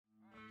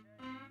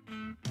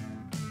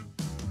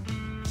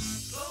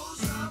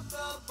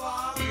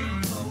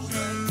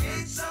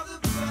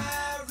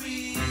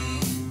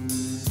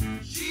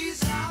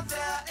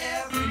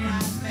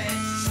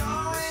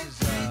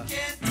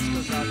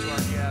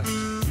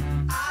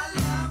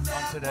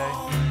today.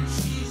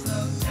 She's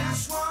the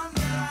best one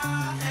that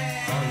I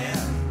had.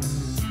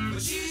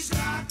 But she's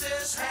got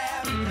this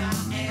habit now,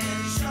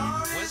 and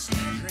sure is Whiskey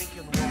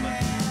drinking woman.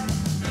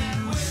 that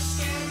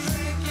whiskey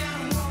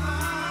drinking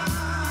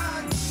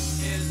woman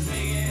is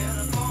making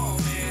a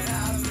moment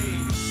out of me.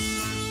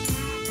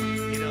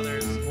 You know,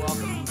 there's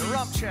Welcome to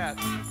Rump Chat.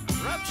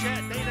 Rump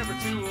Chat day number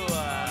 2.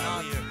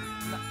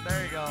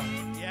 There you go.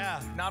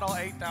 Yeah, Not all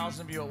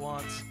 8,000 of you at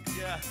once.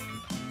 yeah.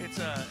 It's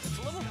a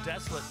little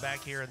desolate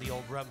back here in the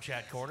old Rump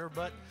Chat corner,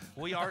 but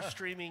we are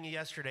streaming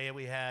yesterday, and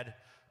we had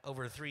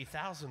over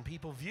 3,000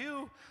 people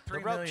view the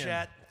 3 Rump million.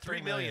 Chat. 3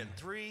 3 million.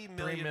 million. 3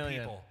 million 3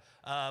 million. people.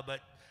 But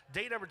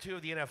day number 2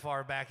 of the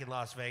NFR back in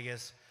Las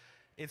Vegas.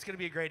 It's going to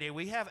be a great day.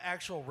 We have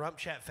actual Rump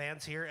Chat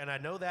fans here, and I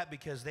know that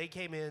because they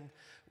came in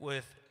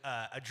with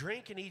a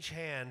drink in each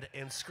hand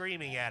and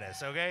screaming at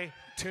us, okay?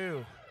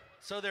 2.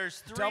 So there's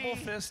 3. Double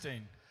fisting.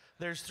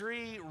 There's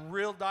 3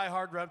 real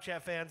diehard Rump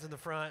Chat fans in the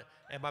front,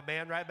 and my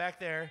man right back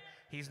there,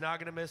 he's not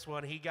going to miss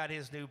one. He got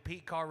his new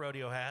Pete Car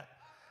Rodeo hat,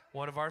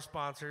 one of our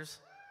sponsors.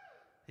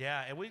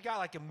 Yeah, and we've got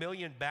like 1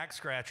 million back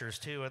scratchers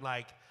too. And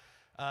like,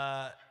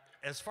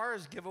 as far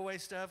as giveaway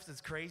stuff,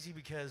 it's crazy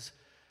because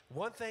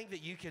one thing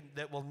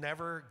that will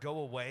never go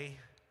away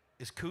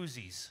is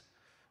koozies,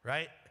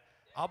 right?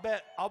 I'll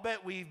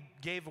bet we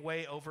gave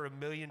away over $1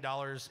 million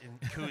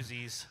in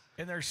koozies.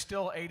 And there's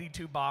still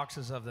 82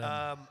 boxes of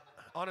them.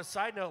 On a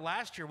side note,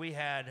 last year we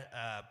had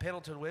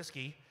Pendleton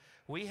Whiskey.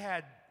 We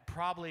had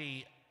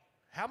probably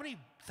how many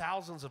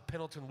thousands of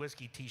Pendleton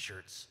Whiskey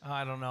T-shirts?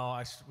 I don't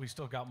know. We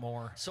still got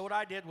more. So what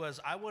I did was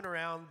I went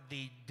around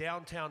the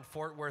downtown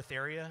Fort Worth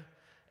area,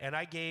 and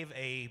I gave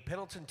a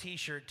Pendleton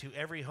T-shirt to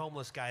every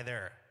homeless guy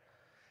there.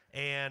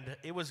 And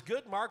it was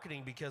good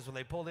marketing because when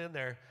they pulled in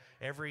there,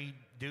 every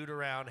dude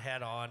around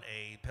had on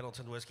a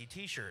Pendleton Whiskey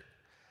T-shirt.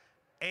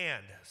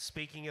 And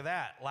speaking of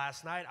that,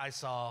 last night I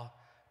saw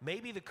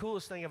maybe the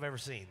coolest thing I've ever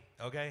seen,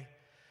 okay?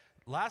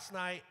 Last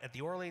night at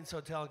the Orleans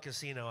Hotel and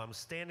Casino, I'm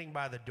standing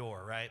by the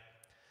door, right?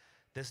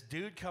 This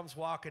dude comes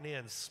walking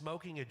in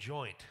smoking a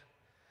joint.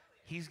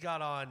 He's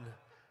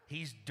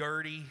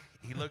dirty.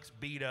 He looks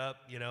beat up,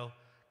 you know,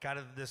 kind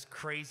of this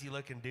crazy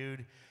looking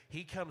dude.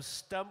 He comes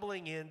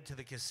stumbling into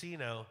the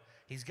casino.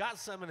 He's got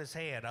some in his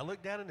hand. I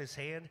looked down in his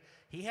hand.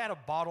 He had a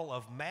bottle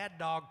of Mad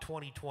Dog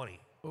 2020.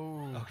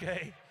 Ooh.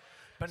 Okay?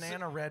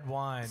 Banana red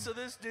wine. So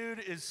this dude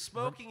is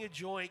smoking a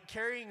joint,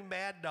 carrying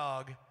Mad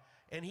Dog,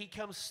 and he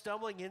comes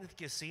stumbling into the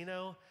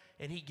casino,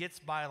 and he gets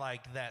by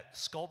like that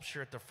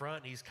sculpture at the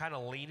front, and he's kind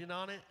of leaning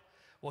on it.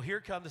 Well, here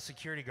come the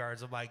security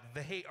guards. I'm like,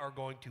 they are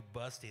going to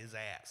bust his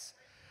ass.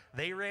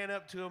 They ran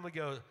up to him and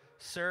go,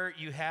 "Sir,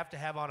 you have to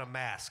have on a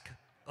mask."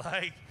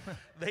 Like,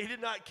 they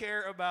did not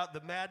care about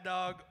the Mad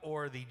Dog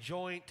or the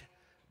joint,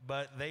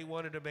 but they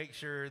wanted to make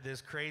sure this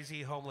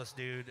crazy homeless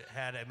dude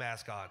had a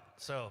mask on.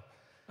 So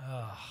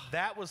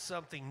that was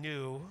something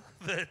new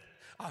that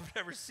I've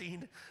never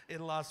seen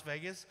in Las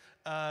Vegas.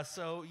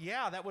 So,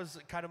 yeah, that was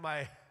kind of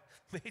my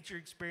major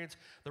experience.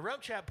 The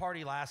Rump Chat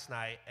party last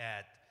night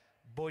at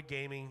Boyd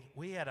Gaming,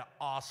 we had an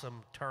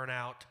awesome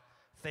turnout.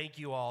 Thank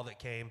you all that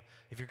came.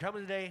 If you're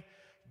coming today,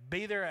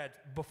 be there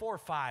at before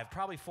 5,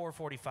 probably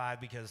 4:45,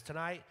 because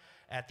tonight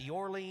at the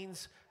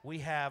Orleans, we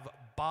have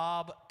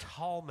Bob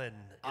Tallman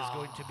is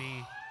going to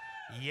be,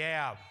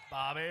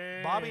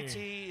 Bobby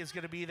T is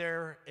going to be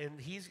there, and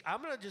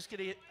I'm going to just get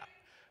it.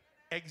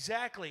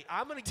 Exactly.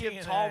 I'm going to give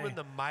TNA. Tallman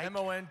the mic.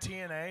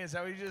 MONTNA, is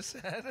that what you just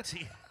said?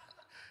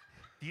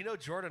 Do you know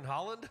Jordan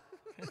Holland?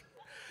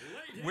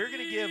 We're going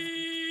to give.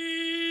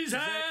 Ladies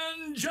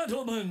and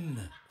gentlemen.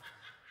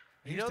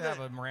 I used to have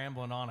him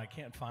rambling on. I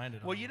can't find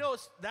it. Well, you know,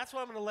 that's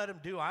what I'm going to let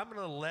him do. I'm going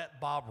to let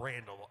Bob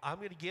Randall. I'm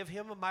going to give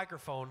him a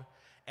microphone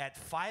at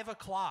 5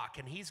 o'clock,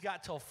 and he's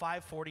got till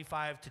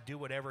 5:45 to do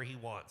whatever he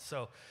wants.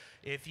 So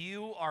if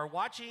you are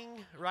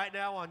watching right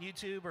now on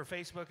YouTube or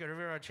Facebook or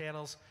whatever our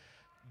channels,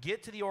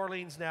 get to the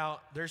Orleans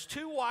now. There's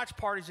 2 watch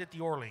parties at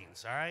the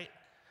Orleans, all right?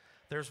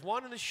 There's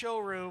one in the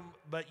showroom,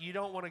 but you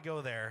don't want to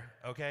go there,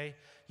 okay?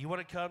 You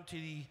want to come to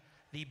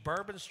the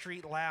Bourbon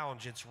Street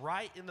Lounge. It's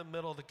right in the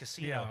middle of the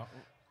casino. Yeah.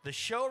 The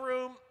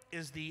showroom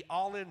is the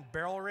all-in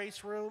barrel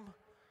race room,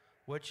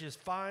 which is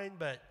fine,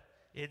 but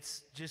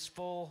it's just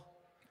full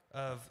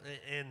of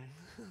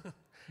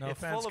No it's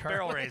offense, full of Carl.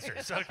 barrel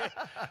racers. Okay?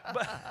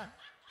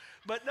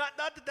 but not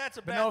that that's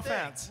a bad no thing.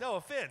 offense. No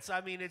offense.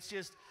 I mean, it's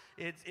just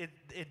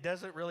it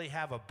doesn't really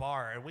have a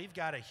bar, and we've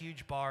got a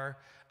huge bar.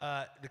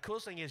 The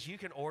coolest thing is you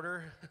can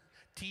order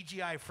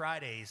TGI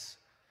Fridays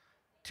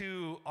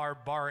to our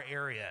bar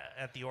area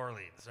at the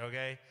Orleans,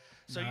 okay?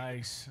 So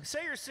Nice.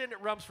 Say you're sitting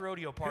at Rump's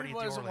Rodeo Party Who at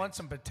the doesn't Orleans. want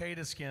some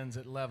potato skins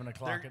at 11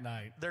 o'clock at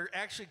night? They're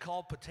actually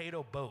called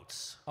potato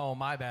boats. Oh,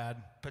 my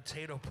bad.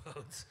 Potato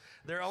boats.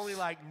 They're only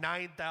like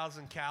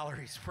 9,000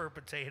 calories per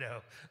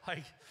potato.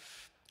 Like,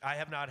 I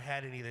have not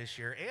had any this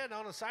year. And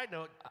on a side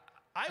note,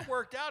 I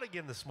worked out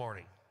again this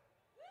morning.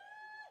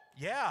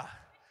 Yeah.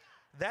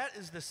 That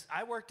is this.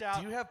 I worked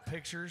out. Do you have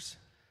pictures?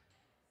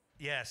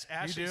 Yes,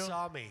 Ashley do?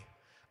 saw me.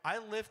 I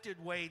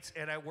lifted weights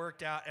and I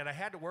worked out, and I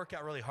had to work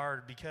out really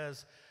hard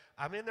because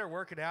I'm in there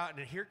working out,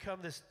 and here come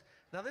this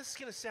Now, this is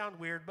going to sound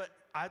weird, but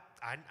I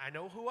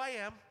know who I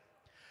am.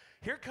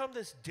 Here come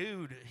this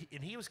dude,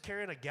 and he was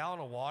carrying a gallon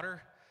of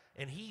water,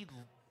 and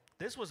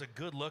this was a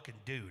good-looking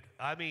dude.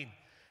 I mean,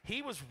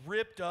 he was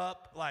ripped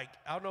up, like,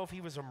 I don't know if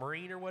he was a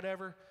Marine or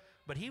whatever,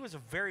 but he was a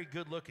very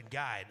good-looking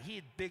guy, and he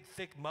had big,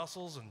 thick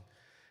muscles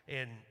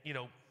and you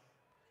know,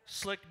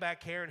 slicked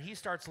back hair, and he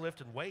starts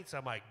lifting weights.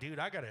 I'm like, dude,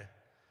 I gotta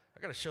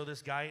show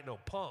this guy ain't no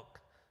punk.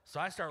 So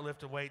I start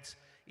lifting weights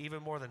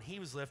even more than he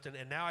was lifting,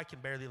 and now I can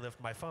barely lift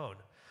my phone.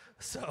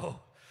 So,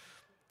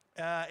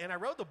 and I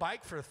rode the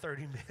bike for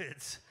 30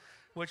 minutes,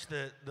 which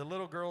the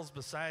little girls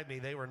beside me,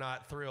 they were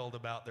not thrilled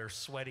about their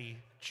sweaty,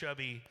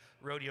 chubby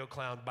rodeo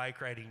clown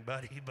bike riding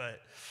buddy.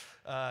 But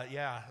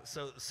yeah,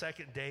 so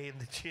second day in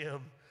the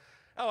gym.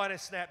 Oh, and a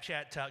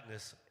Snapchat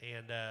Tuckness.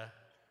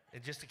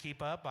 And just to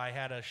keep up, I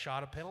had a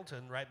shot of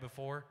Pendleton right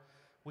before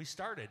we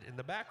started in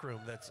the back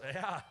room.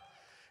 Yeah.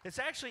 It's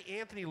actually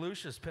Anthony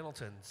Lucius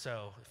Pendleton.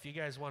 So if you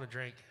guys want to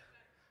drink.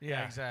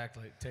 Yeah,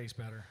 exactly. It tastes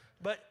better.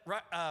 But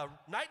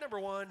night number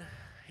one,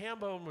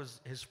 Hambone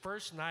was his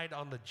first night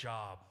on the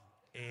job.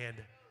 And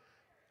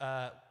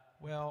a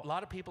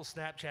lot of people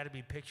Snapchatted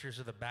me pictures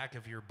of the back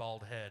of your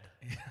bald head.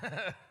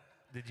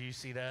 Did you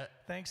see that?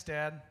 Thanks,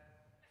 Dad.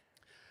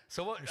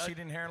 So what?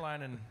 Receding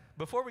hairline and...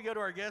 Before we go to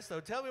our guest, though,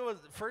 tell me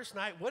first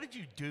night, what did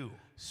you do?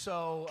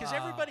 So... Because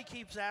everybody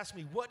keeps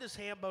asking me, what does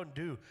Hambone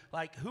do?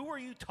 Like, who are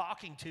you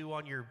talking to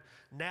on your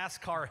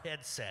NASCAR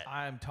headset?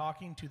 I'm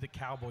talking to the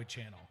Cowboy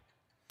Channel.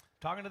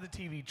 Talking to the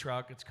TV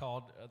truck. It's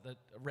called the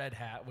Red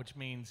Hat, which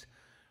means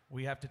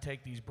we have to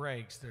take these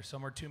breaks.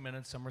 Some are 2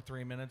 minutes, some are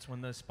 3 minutes.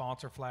 When the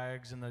sponsor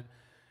flags and the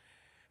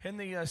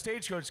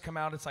stagecoach come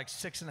out, it's like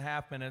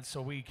 6.5 minutes.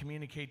 So we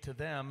communicate to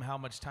them how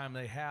much time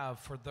they have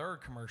for their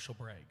commercial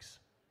breaks.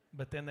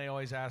 But then they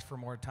always ask for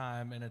more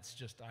time, and it's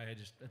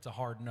a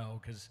hard no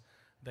because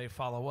they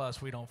follow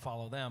us, we don't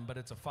follow them. But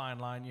it's a fine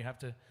line you have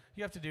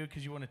to do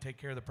because you want to take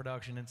care of the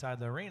production inside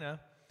the arena,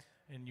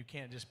 and you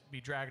can't just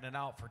be dragging it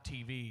out for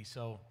TV.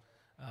 So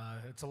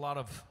it's a lot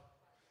of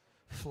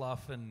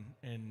fluff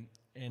and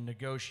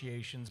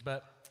negotiations.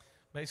 But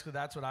basically,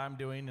 that's what I'm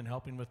doing and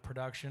helping with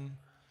production.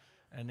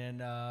 And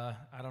then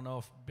I don't know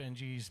if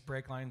Benji's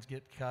brake lines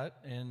get cut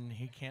and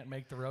he can't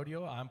make the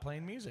rodeo. I'm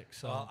playing music.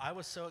 So well, I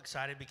was so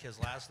excited because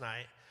last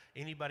night,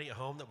 anybody at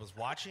home that was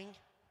watching,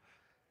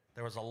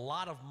 there was a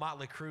lot of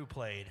Motley Crue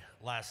played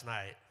last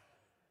night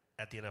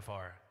at the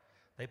NFR.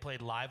 They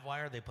played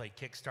Livewire. They played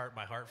Kickstart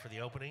My Heart for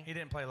the opening. He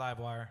didn't play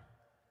Livewire.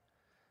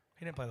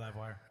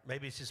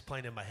 Maybe it's just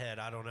playing in my head.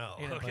 I don't know.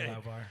 He didn't play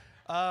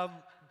Livewire.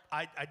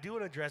 I do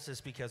want to address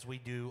this because we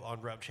do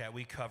on Rump Chat,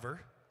 we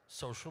cover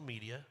social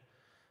media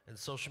and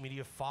social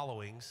media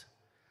followings.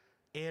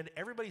 And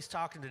everybody's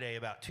talking today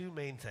about two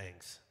main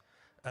things.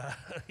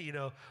 You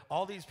know,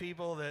 all these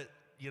people that,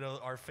 you know,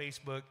 are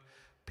Facebook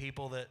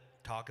people that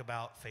talk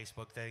about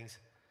Facebook things.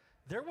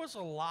 There was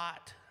a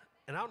lot,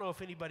 and I don't know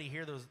if anybody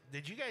here,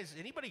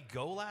 anybody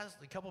go last?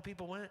 A couple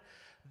people went.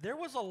 There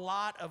was a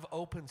lot of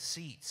open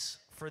seats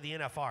for the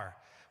NFR.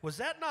 Was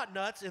that not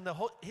nuts? In the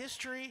whole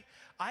history,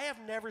 I have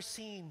never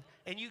seen,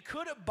 and you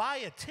couldn't buy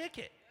a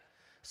ticket.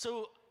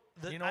 So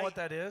you know what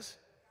that is?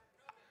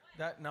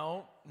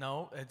 No,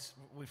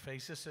 we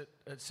face this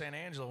at San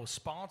Angelo.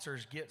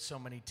 Sponsors get so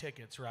many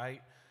tickets,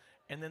 right?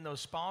 And then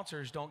those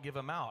sponsors don't give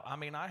them out. I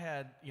mean, I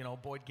had, you know,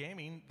 Boyd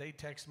Gaming, they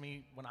text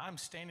me when I'm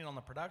standing on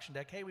the production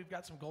deck, hey, we've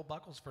got some gold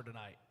buckles for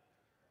tonight.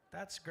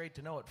 That's great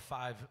to know at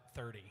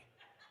 5:30.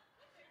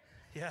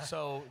 Yeah.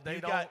 So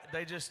you've got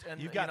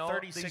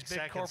 36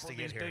 seconds to get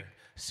these here. big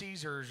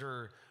Caesars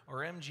or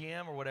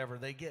MGM or whatever,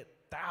 they get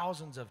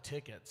thousands of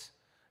tickets.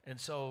 And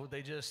so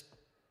they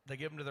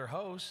give them to their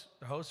hosts.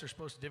 The hosts are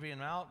supposed to divvy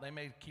them out. They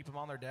may keep them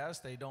on their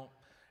desk. They don't.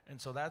 And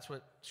so that's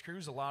what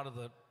screws a lot of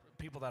the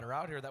people that are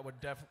out here that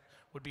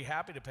would be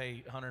happy to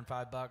pay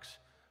 $105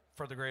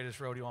 for the greatest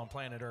rodeo on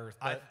planet Earth.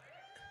 But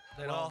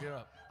they don't give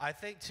up. I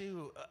think,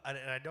 too, and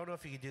I don't know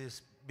if you could do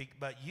this,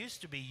 but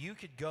used to be you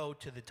could go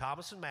to the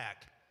Thomas and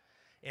Mack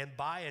and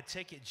buy a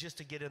ticket just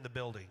to get in the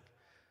building.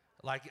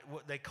 Like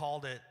what they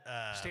called it.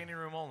 Standing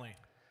room only.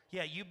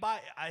 Yeah, you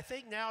buy. I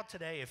think now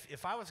today,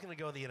 if I was going to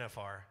go to the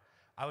NFR,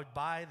 I would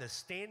buy the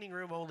standing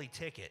room only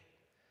ticket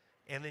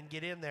and then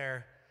get in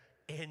there,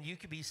 and you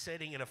could be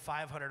sitting in a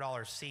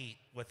 $500 seat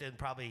within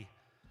probably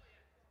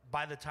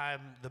by the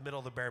time the middle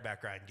of the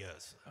bareback ride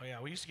goes. Oh, yeah.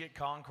 We used to get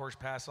concourse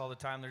pass all the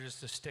time. There's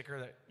just a sticker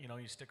that, you know,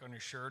 you stick on your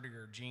shirt or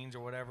your jeans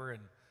or whatever.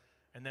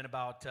 And then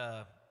about,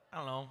 I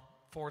don't know,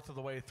 fourth of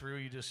the way through,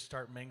 you just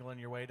start mingling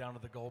your way down to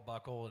the gold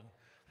buckle. And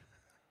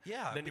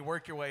yeah. Then you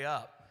work your way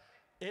up.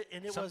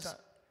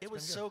 It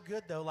was so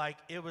good though. Like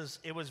it was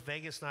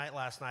Vegas night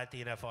last night at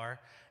the NFR,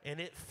 and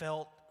it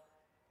felt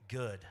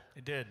good.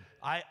 It did.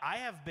 I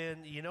have been,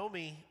 you know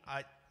me,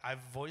 I've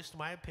voiced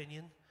my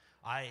opinion.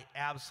 I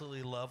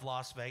absolutely love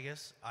Las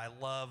Vegas. I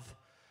love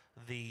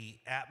the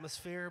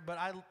atmosphere, but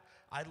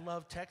I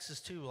love Texas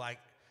too. Like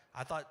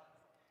I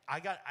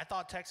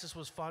thought Texas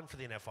was fun for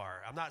the NFR.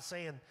 I'm not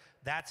saying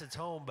that's its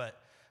home, but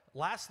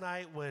last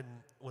night when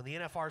the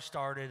NFR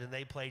started and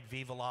they played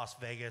Viva Las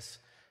Vegas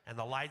and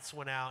the lights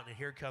went out and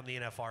here come the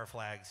NFR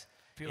flags,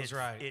 Feels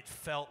right. It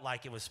felt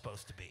like it was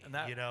supposed to be. And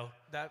that, you know,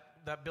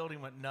 that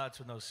building went nuts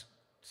when those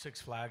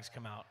Six Flags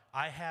come out.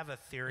 I have a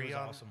theory was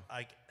on awesome.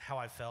 like how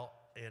I felt,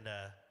 and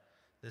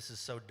this is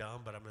so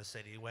dumb, but I'm going to say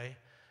it anyway.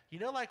 You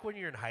know, like when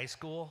you're in high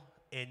school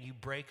and you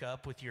break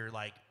up with your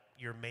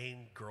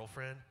main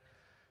girlfriend.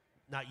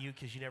 Not you,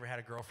 because you never had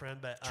a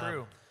girlfriend, but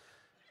True.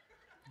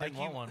 like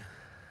Didn't want one.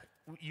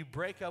 you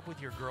break up with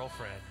your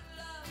girlfriend,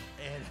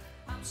 and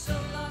I'm so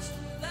lost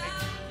without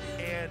you.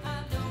 and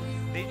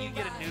then you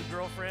get a new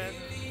girlfriend,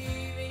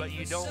 but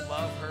you don't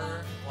love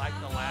her like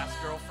the last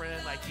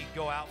girlfriend. Like you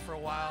go out for a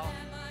while,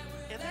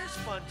 and there's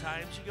fun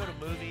times. You go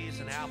to movies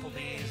and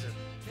Applebee's, and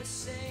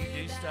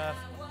you do stuff.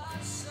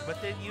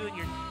 But then you and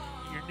your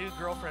new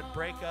girlfriend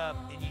break up,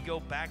 and you go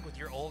back with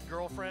your old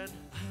girlfriend,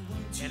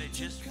 and it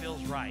just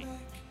feels right.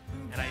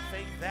 And I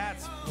think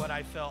that's what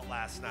I felt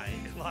last night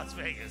in Las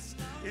Vegas.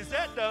 Is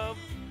that dumb?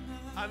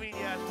 I mean,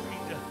 yeah, it's pretty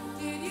dumb.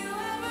 Did you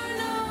ever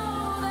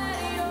know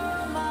that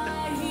you're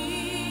my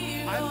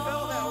hero? I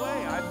felt that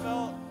way.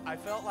 I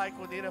felt like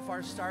when the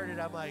NFR started,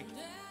 I'm like,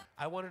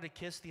 I wanted to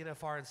kiss the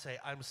NFR and say,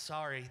 I'm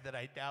sorry that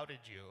I doubted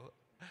you.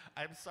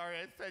 I'm sorry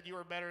I said you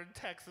were better in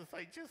Texas.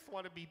 I just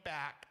want to be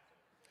back.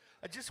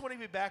 I just want to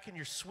be back in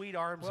your sweet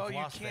arms of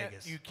Las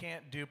Vegas. You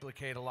can't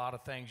duplicate a lot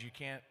of things. You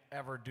can't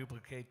ever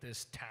duplicate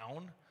this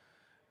town.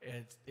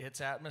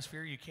 Its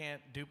atmosphere. You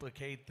can't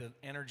duplicate the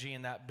energy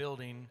in that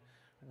building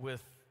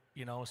with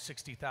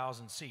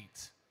 60,000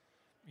 seats.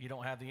 You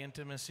don't have the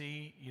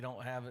intimacy. You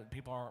don't have it.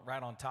 People aren't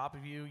right on top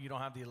of you. You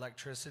don't have the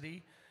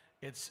electricity.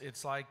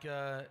 It's like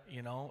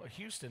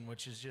Houston,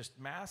 which is just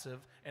massive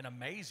and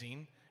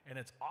amazing, and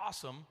it's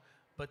awesome.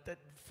 But that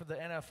for the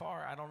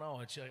NFR, I don't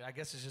know. I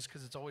guess it's just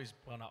because it's always,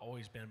 well, not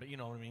always been, but you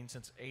know what I mean.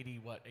 Since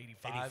 85.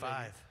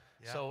 85.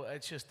 Yeah. So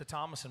it's just the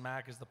Thomas and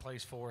Mack is the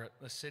place for it.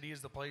 The city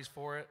is the place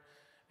for it.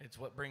 It's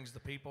what brings the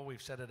people.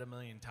 We've said it a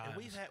million times.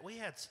 And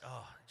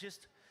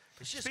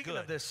it's just Speaking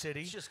good. of this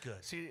city, It's just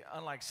good. See,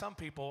 unlike some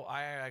people,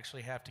 I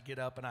actually have to get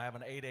up and I have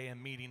an 8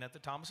 a.m. meeting at the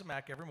Thomas and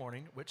Mack every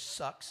morning, which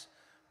sucks,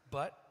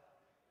 but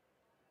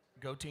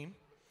go team.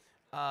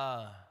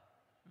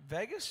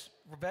 Vegas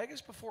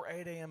before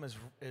 8 a.m.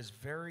 is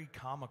very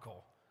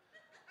comical.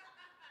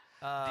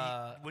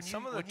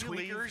 Some of the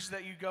tweakers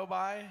that you go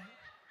by.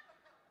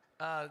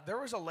 There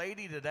was a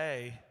lady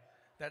today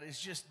that is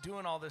just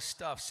doing all this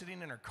stuff,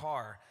 sitting in her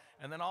car,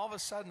 and then all of a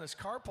sudden this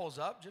car pulls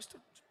up, just a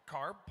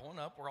car pulling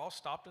up. We're all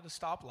stopped at a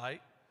stoplight,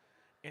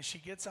 and she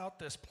gets out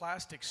this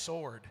plastic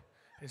sword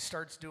and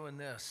starts doing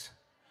this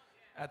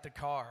at the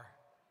car,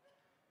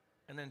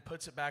 and then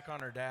puts it back on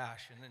her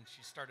dash, and then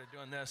she started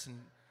doing this and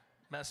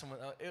messing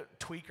with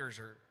tweakers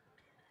are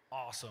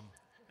awesome.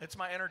 It's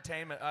my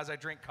entertainment as I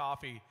drink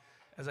coffee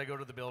as I go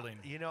to the building.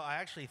 You know, I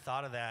actually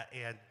thought of that,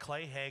 and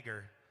Clay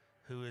Hager,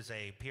 who is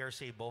a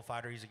PRC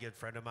bullfighter, he's a good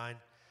friend of mine,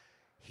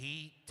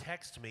 he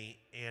texted me,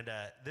 and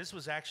this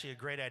was actually a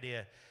great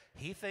idea.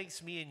 He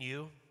thinks me and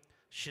you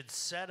should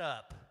set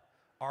up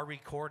our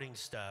recording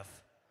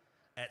stuff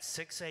at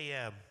 6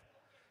 a.m.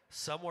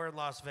 somewhere in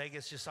Las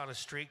Vegas, just on a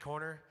street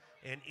corner,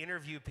 and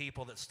interview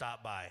people that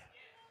stop by.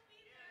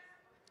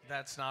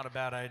 That's not a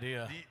bad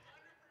idea.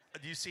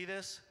 Do you see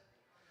this?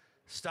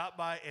 Stop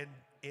by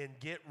and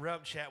get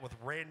rump chat with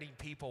random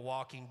people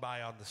walking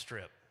by on the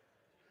strip.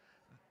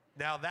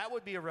 Now, that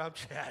would be a rump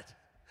chat.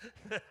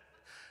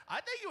 I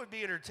think it would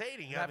be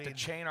entertaining. We have to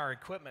chain our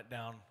equipment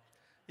down.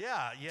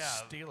 Yeah.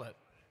 Steal it.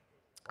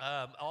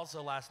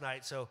 Also last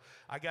night, so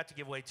I got to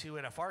give away 2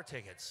 NFR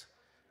tickets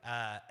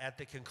at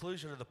the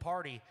conclusion of the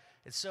party.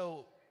 And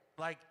so,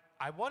 like,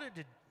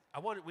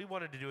 we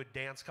wanted to do a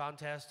dance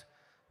contest,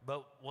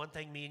 but one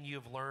thing me and you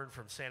have learned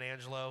from San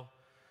Angelo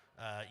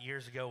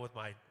years ago with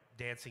my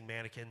dancing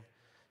mannequin,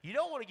 you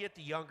don't want to get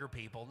the younger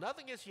people.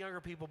 Nothing against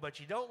younger people,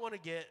 but you don't want to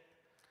get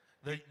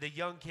the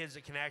young kids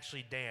that can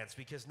actually dance,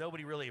 because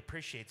nobody really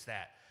appreciates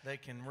that. They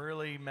can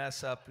really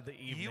mess up the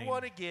evening. You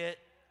want to get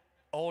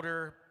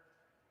older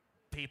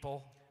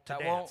people to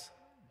That dance.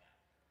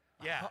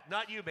 Yeah,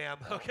 not you, ma'am.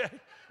 Okay,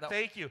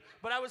 thank you.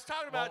 But I was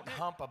talking about won't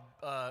hump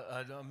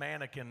a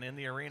mannequin in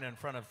the arena in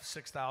front of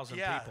 6,000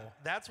 people.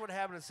 That's what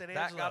happened in San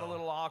Angelo. That got a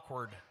little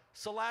awkward.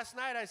 So last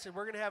night I said,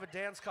 we're going to have a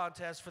dance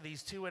contest for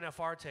these 2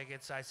 NFR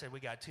tickets. I said, we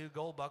got 2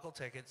 gold buckle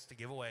tickets to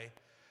give away.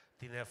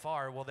 The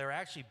NFR, well, they're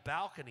actually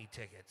balcony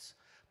tickets,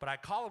 but I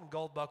call them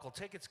gold buckle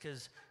tickets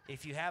because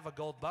if you have a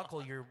gold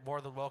buckle, you're more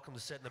than welcome to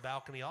sit in the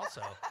balcony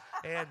also.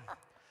 And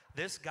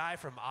this guy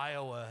from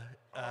Iowa,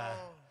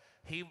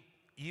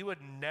 you would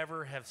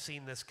never have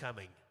seen this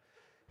coming.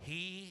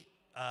 He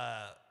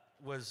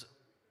was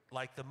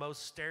like the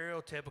most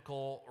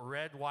stereotypical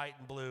red, white,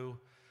 and blue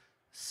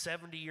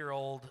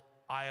 70-year-old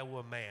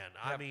Iowa man.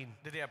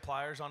 Did he have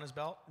pliers on his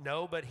belt?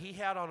 No, but he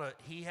had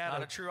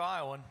Not a true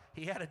Iowan.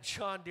 He had a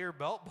John Deere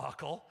belt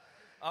buckle.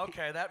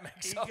 Okay, that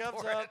makes He up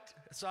comes for up.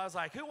 it. So I was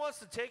like, "Who wants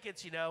the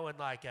tickets?" And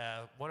like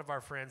one of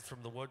our friends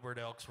from the Woodward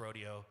Elks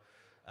Rodeo,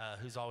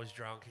 who's always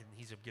drunk, and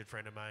he's a good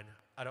friend of mine.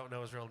 I don't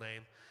know his real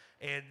name.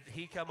 And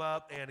he come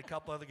up, and a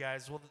couple other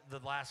guys. Well, the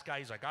last guy,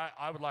 he's like,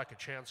 "I would like a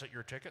chance at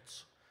your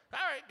tickets." All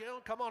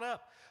right, come on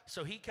up.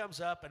 So he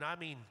comes up, and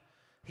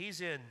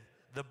He's in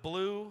the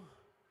blue,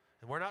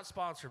 and we're not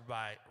sponsored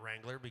by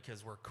Wrangler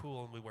because we're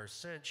cool and we wear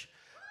cinch,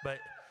 but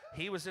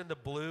he was in the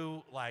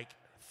blue, like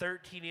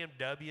 13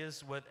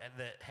 MWs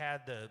that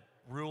had the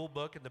rule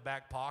book in the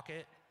back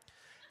pocket.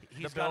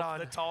 He's got on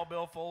the tall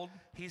billfold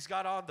He's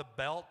got on the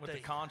belt with the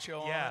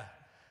concho on yeah. it.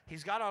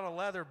 He's got on a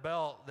leather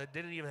belt that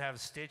didn't even have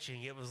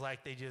stitching. It was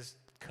like they just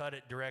cut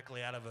it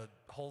directly out of a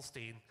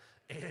Holstein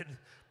and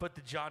put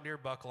the John Deere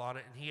buckle on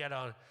it. And he had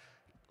on,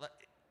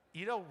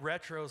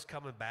 retro's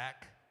coming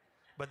back,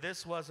 but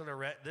this wasn't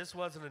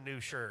a new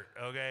shirt.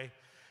 Okay,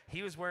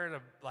 he was wearing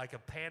a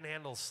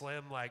Panhandle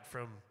Slim like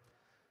from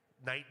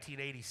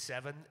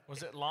 1987.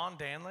 Was it Lon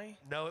Danley?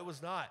 No, it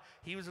was not.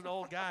 He was an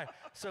old guy.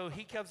 So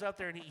he comes up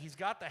there and he's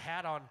got the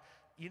hat on.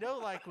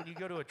 Like when you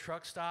go to a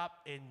truck stop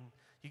and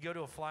you go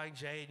to a Flying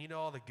J and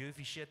all the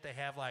goofy shit they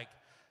have, like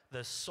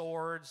the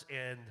swords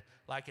and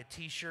like a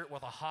T-shirt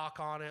with a hawk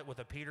on it with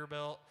a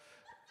Peterbilt,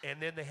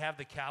 and then they have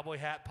the cowboy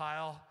hat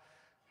pile.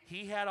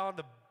 He had on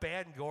the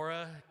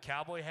Bangora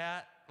cowboy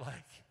hat,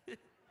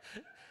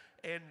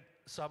 and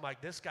so I'm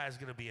like, this guy's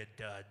gonna be a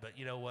dud, but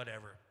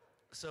whatever.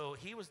 So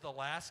he was the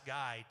last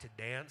guy to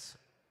dance,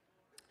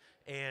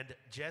 and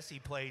Jesse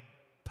played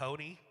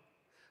pony.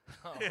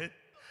 Oh.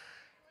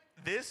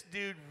 This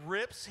dude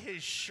rips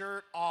his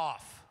shirt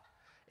off,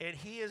 and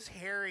he is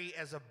hairy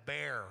as a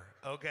bear,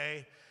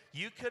 okay?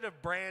 You could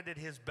have branded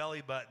his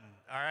belly button,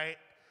 all right?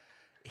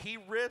 He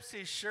rips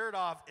his shirt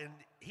off, and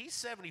he's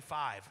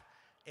 75,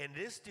 and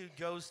this dude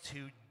goes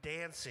to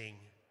dancing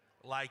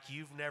like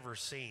you've never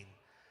seen.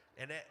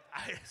 And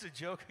as a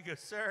joke, I go,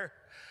 sir,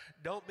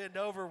 don't bend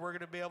over. We're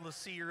going to be able to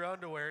see your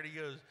underwear. And he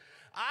goes,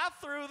 I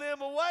threw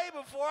them away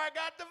before I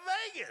got to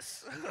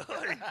Vegas.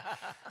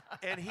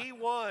 And he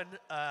won.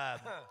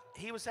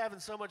 He was having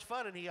so much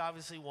fun, and he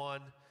obviously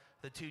won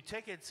the 2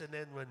 tickets. And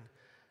then when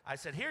I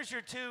said, here's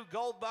your 2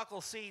 gold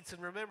buckle seats,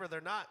 and remember,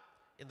 they're not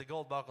in the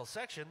gold buckle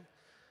section.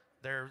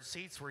 They're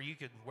seats where you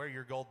can wear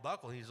your gold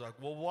buckle. He's like,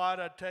 well, why'd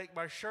I take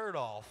my shirt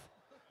off?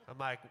 I'm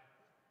like,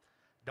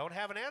 don't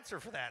have an answer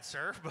for that,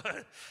 sir,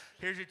 but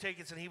here's your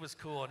tickets. And he was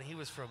cool, and he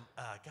was from,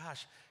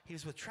 he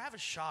was with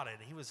Travis Shawden.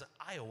 He was an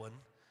Iowan.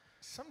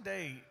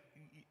 Someday,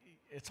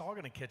 it's all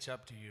going to catch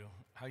up to you,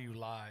 how you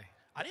lie.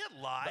 I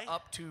didn't lie.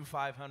 Up to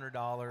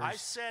 $500. I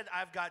said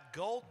I've got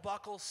gold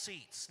buckle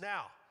seats.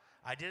 Now,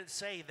 I didn't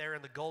say they're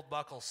in the gold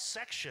buckle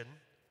section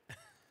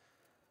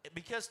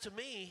because to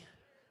me,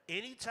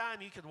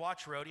 anytime you can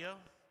watch rodeo,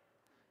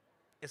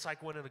 it's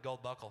like winning a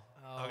gold buckle.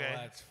 Oh, okay?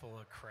 That's full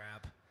of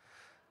crap.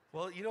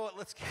 Well, you know what?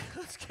 Let's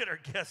get our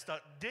guest on.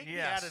 Dig me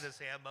out of this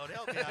ham mode.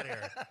 Help me out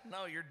here.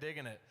 No, you're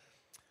digging it.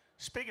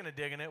 Speaking of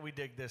digging it, we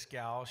dig this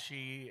gal.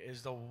 She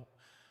is the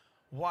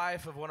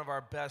wife of one of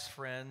our best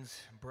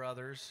friends,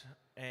 brothers,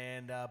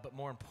 and but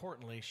more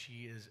importantly,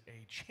 she is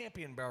a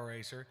champion barrel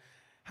racer.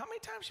 How many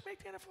times she make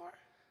the NFR?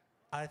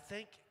 I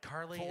think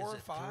Carly 4, is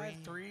it 5,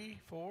 3,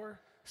 4,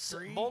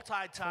 3,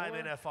 multi-time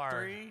 4, NFR.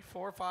 3,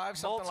 4, 5,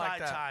 something like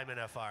that.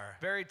 Multi-time NFR.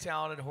 Very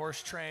talented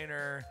horse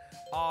trainer,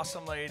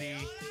 awesome lady,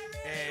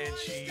 and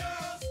she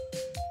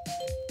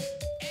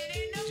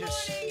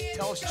just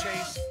tells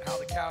Chase how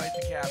the cow ate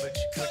the cabbage,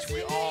 which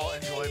we all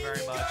enjoy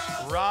very much.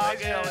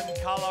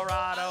 Roggen,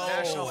 Colorado.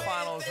 National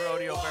Finals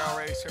rodeo barrel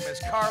racer,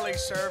 Miss Carly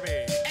Serby.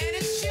 And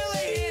it's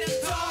chilly here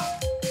to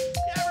talk.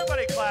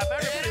 Everybody clap. And I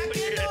Everybody put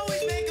your can hands.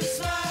 always make 'em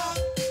smile.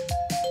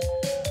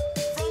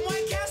 From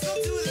White Castle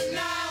to the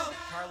Nile.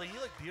 Carly, you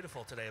look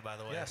beautiful today, by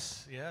the way.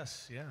 Yes,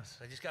 yes, yes.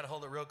 I just got to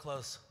hold it real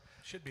close.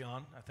 Should be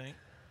on, I think.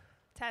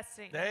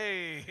 Testing.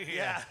 Hey.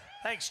 Yeah.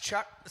 Thanks,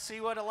 Chuck. See,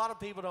 what a lot of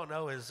people don't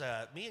know is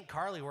me and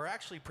Carly were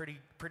actually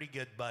pretty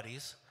good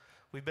buddies.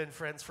 We've been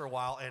friends for a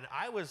while, and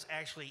I was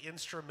actually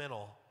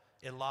instrumental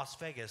in Las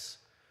Vegas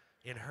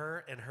in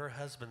her and her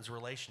husband's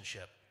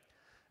relationship.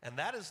 And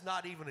that is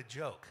not even a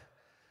joke.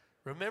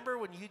 Remember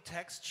when you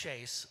text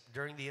Chase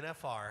during the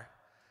NFR,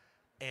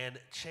 and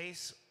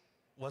Chase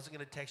wasn't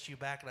going to text you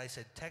back, and I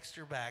said, text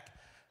her back.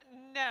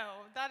 No,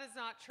 that is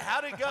not true.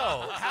 How'd it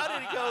go? How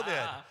did it go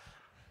then?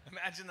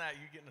 Imagine that,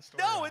 you getting a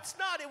story. No, it's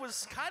not. It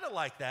was kind of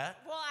like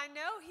that. Well, I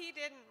know he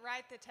didn't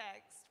write the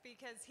text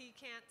because he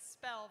can't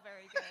spell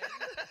very good.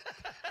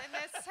 And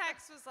this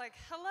text was like,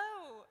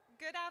 hello,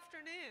 good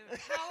afternoon,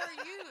 how are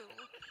you?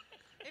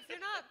 If you're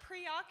not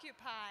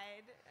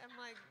preoccupied, I'm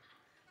like,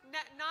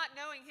 not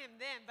knowing him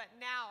then, but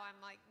now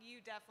I'm like,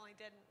 you definitely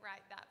didn't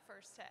write that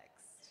first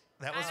text.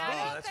 That was and me.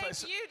 I don't That's why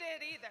think you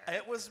did either.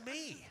 It was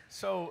me.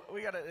 So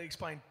we got to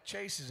explain.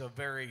 Chase is a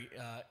very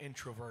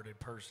introverted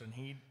person.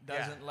 He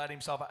doesn't let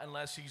himself out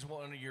unless he's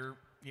one of your,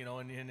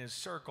 in his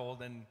circle.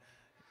 Then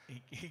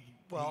he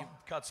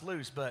cuts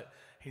loose. But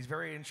he's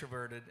very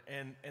introverted.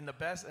 And the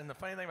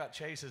funny thing about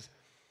Chase is,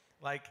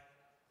 like,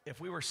 if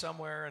we were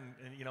somewhere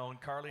and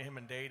Carly and him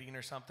and dating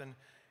or something,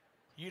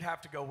 you'd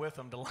have to go with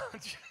him to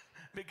lunch.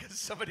 Because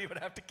somebody would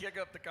have to kick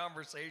up the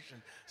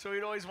conversation. So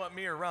he'd always want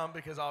me around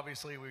because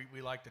obviously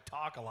we like to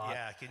talk a lot.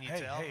 Yeah, can you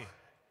hey, tell?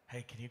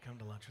 Hey, can you come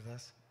to lunch with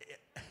us?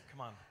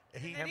 Come on.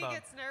 And then he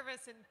gets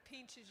nervous and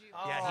pinches you.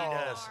 Yeah, with he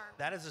his does. arm.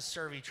 That is a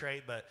Servy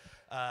trait, but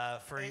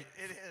It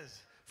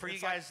is. for you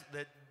It's guys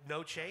that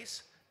know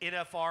Chase,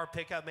 NFR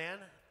pickup man.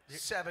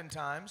 7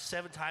 times.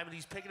 7 times, and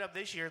he's picking up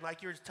this year. And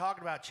like you were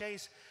talking about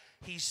Chase,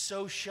 he's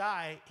so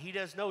shy, he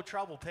does no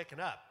trouble picking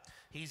up.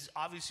 He's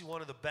obviously one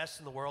of the best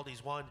in the world.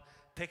 He's won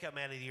Pickup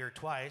Man of the Year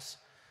twice.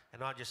 And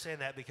not just saying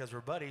that because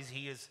we're buddies.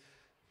 He's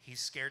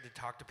scared to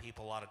talk to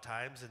people a lot of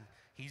times, and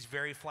he's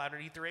very fly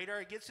underneath the radar.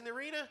 He gets in the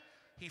arena,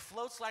 he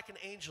floats like an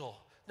angel.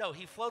 No,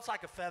 he floats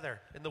like a feather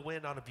in the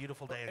wind on a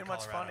beautiful day in And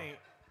Colorado. what's funny,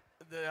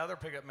 the other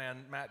pickup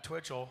man, Matt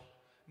Twitchell,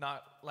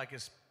 not like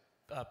his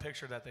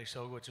picture that they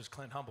showed, which is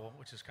Clint Humble,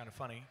 which is kind of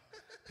funny.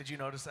 Did you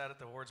notice that at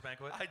the awards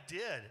banquet? I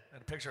did.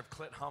 And a picture of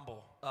Clint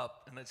Humble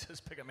up, and it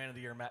says Pickup Man of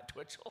the Year, Matt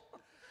Twitchell.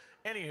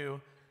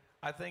 Anywho,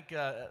 I think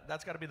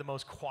that's got to be the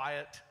most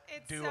quiet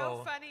It's duo.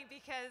 so funny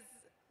because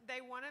they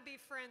want to be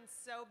friends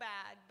so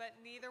bad, but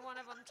neither one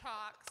of them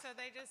talk. So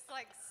they just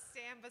like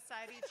stand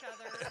beside each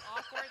other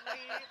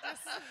awkwardly,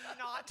 just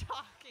not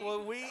talking.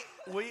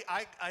 Well,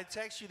 I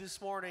texted you this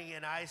morning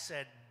and I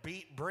said,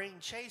 bring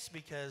Chase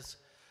because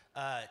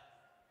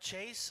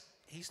Chase,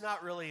 he's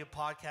not really a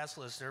podcast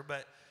listener,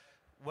 but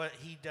what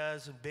he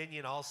does, and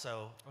Binion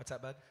also, What's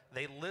that, bud?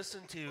 they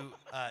listen to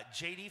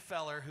JD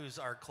Feller, who's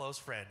our close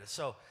friend.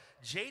 So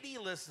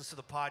JD listens to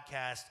the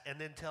podcast and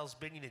then tells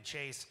Binion and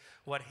Chase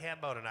what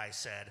Hambone and I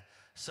said.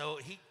 So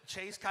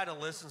Chase kind of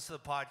listens to the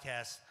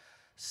podcast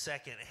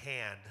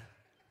secondhand,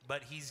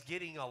 but he's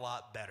getting a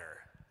lot better.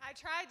 I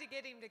tried to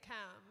get him to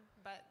come,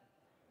 but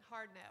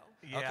hard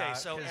no. Yeah, Okay,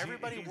 so 'cause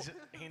everybody,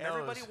 he knows.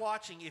 everybody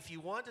watching, if you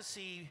want to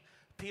see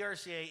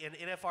PRCA and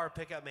NFR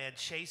pickup man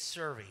Chase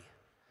Survey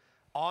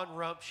on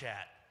Rump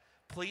Chat,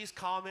 please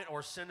comment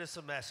or send us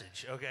a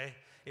message, okay?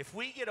 If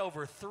we get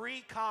over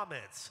 3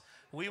 comments,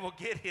 we will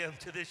get him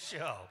to this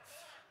show.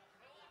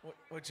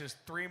 Which is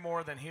 3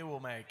 more than he will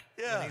make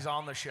Yeah. when he's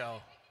on the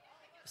show.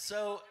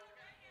 So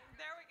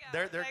There we go.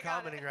 they're They got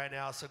commenting it. right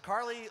now. So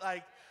Carly,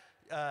 like,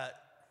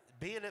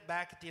 being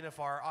back at the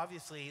NFR,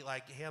 obviously,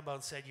 like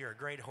Hambone said, you're a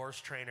great horse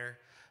trainer.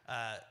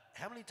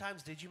 How many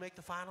times did you make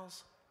the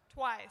finals?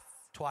 Twice.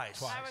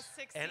 Twice. I was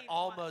 16th And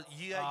almost once.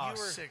 you were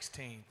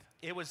 16th.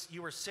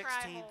 you were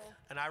 16th, Tribal.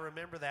 and I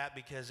remember that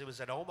because it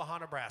was at Omaha,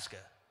 Nebraska,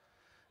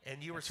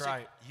 and you were That's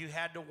right. You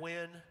had to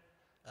win.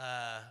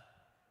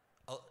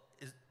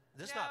 Is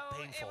this not No,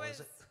 painful? it was, Is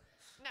it?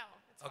 No.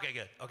 It's Okay, fine.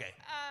 good. Okay.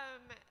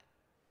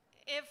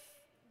 If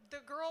the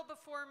girl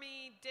before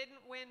me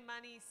didn't win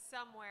money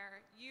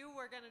somewhere, you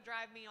were going to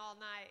drive me all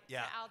night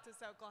Yeah. to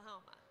Altus,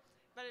 Oklahoma.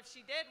 But if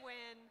she did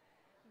win,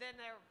 then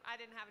I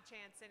didn't have a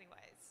chance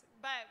anyways.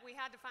 But we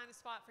had to find a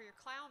spot for your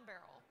clown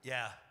barrel,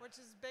 Yeah. which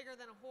is bigger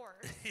than a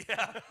horse.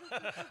 Yeah.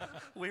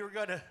 we were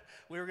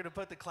gonna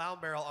put the clown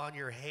barrel on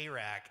your hay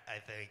rack, I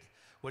think,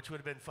 which would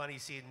have been funny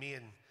seeing me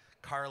and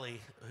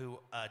Carly, who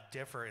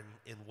differ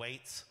in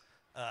weights,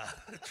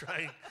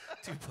 trying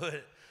to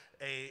put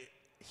a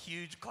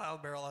huge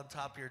clown barrel on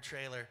top of your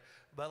trailer.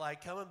 But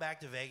like coming back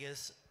to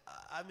Vegas,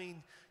 I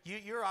mean,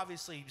 you're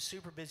obviously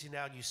super busy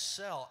now, and you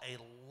sell a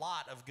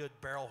lot of good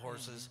barrel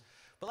horses.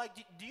 But like,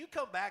 do you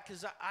come back?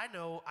 Because I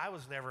know I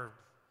was never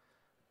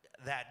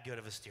that good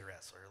of a steer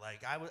wrestler.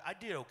 Like I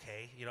did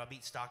okay. You know, I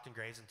beat Stockton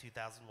Graves in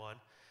 2001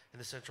 in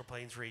the Central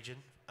Plains region.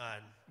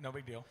 No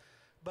big deal.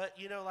 But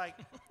you know, like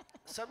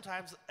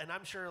sometimes, and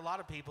I'm sure a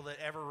lot of people that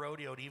ever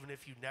rodeoed, even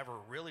if you never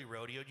really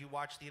rodeoed, you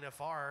watch the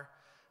NFR,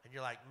 and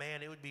you're like,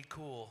 man, it would be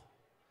cool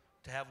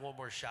to have one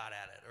more shot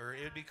at it, or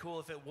it would be cool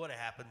if it would have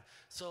happened.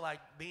 So like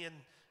being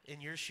in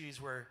your shoes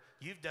where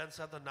you've done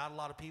something not a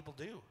lot of people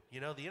do.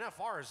 You know, the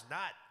NFR is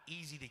not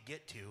easy to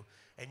get to,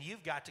 and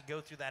you've got to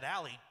go through that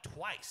alley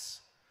twice.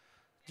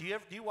 Do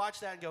you watch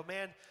that and go,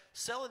 man,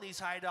 selling these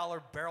high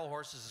dollar barrel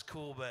horses is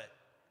cool, but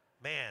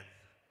man,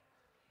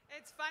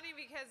 It's funny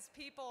because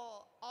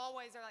people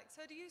always are like,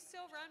 so do you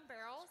still run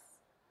barrels?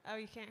 Oh,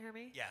 you can't hear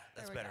me? Yeah,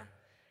 that's There we better. go.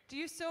 Do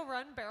you still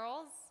run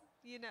barrels?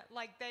 You know,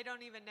 like they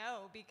don't even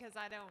know because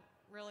I don't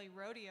really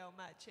rodeo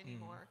much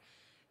anymore.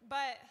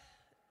 But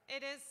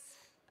it is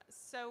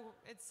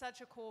it's such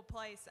a cool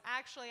place.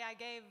 Actually, I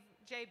gave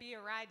JB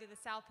a ride to the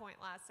South Point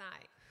last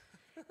night.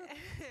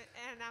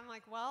 And I'm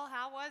like, well,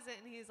 how was it?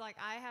 And he's like,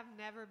 I have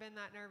never been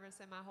that nervous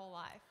in my whole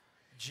life.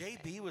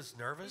 JB was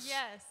nervous?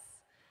 Yes.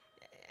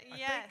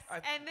 Yes.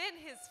 And then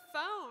his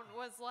phone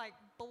was like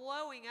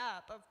blowing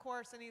up, of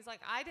course. And he's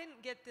like, I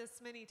didn't get this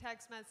many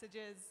text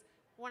messages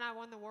when I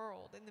won the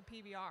world in the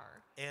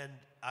PBR. And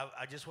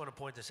I just want to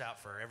point this out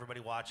for everybody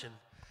watching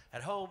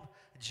at home.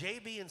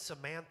 JB and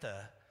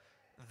Samantha,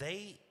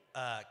 they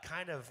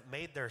kind of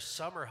made their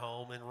summer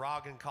home in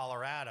Roggen,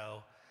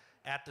 Colorado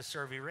at the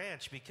Survey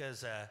Ranch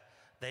because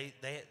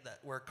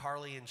where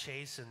Carly and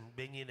Chase and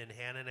Binion and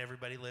Hannah and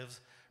everybody lives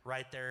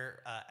right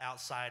there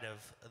outside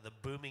of the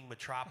booming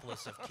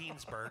metropolis of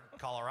Keensburg,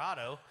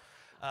 Colorado.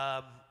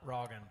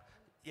 Roggen.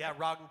 Yeah,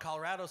 Roggen,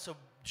 Colorado. So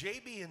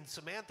JB and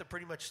Samantha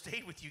pretty much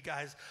stayed with you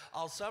guys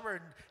all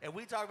summer, and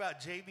we talk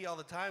about JB all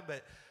the time,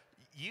 but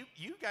you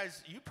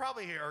guys, you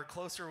probably are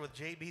closer with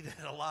JB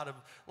than a lot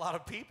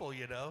of people,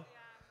 you know. Yeah.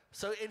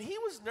 So, and he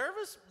was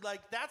nervous.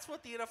 Like that's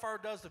what the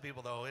NFR does to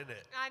people, though, isn't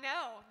it? I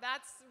know.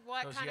 That's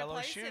what Those kind of yellow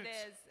place chutes. it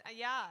is.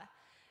 Yeah.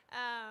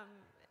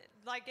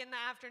 like in the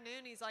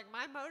afternoon, he's like,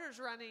 my motor's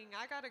running.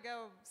 I got to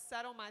go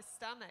settle my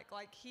stomach.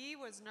 Like, he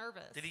was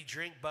nervous. Did he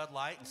drink Bud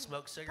Light and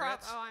smoke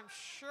cigarettes? Oh, I'm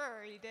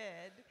sure he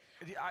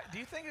did. Do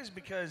you think it's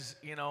because,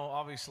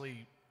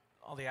 obviously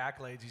all the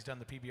accolades, he's done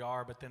the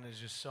PBR, but then there's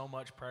just so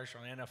much pressure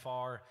on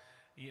NFR,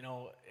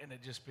 and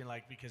it just been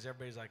like, because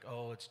everybody's like,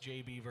 oh, it's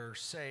JB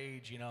versus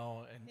Sage, and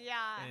Yeah.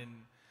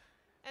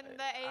 And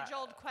the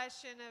age-old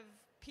question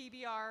of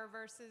PBR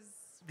versus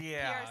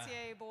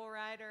PRCA bull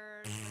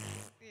riders.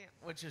 Yeah.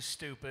 Which is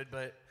stupid,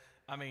 but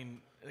I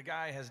mean, the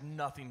guy has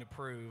nothing to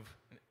prove,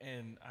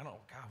 and I don't.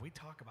 God, we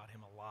talk about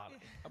him a lot.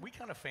 We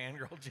kind of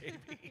fangirl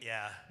JB.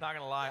 Yeah. Not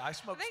gonna lie, I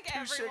smoked think 2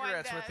 everyone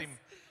cigarettes with does. him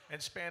in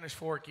Spanish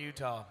Fork,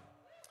 Utah.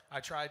 I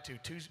tried two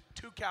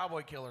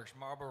Cowboy Killers,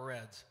 Marlboro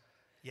Reds.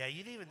 Yeah,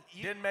 you didn't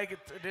even.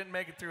 Didn't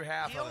make it through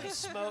half He of only it.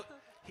 smoked.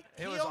 He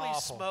It was only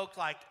awful. smoked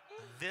like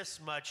this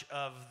much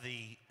of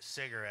the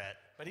cigarette.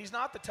 But he's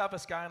not the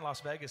toughest guy in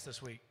Las Vegas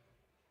this week.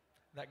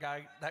 That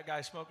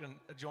guy smoking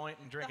a joint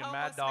and drinking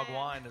Mad homeless Dog man.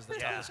 wine is the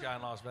Yeah. toughest guy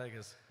in Las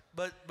Vegas.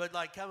 But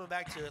like coming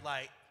back to it,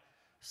 like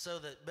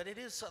but it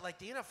is like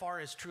the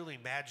NFR is truly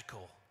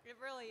magical. It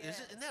really Is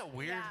is. it- isn't that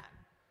weird?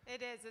 Yeah,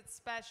 it is. It's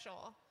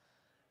special.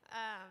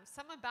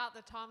 Something about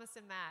the Thomas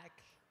and Mack,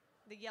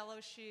 the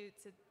yellow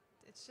chutes,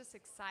 it's just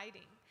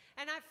exciting.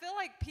 And I feel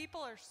like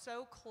people are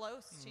so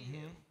close to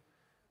you.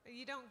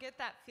 You don't get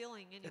that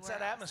feeling anywhere It's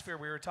that else. atmosphere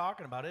we were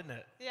talking about, isn't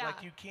it? Yeah.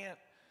 Like you can't.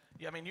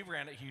 Yeah, I mean, you've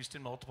ran at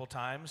Houston multiple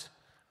times.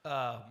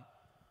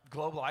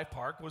 Globe Life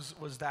Park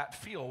was that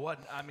feel,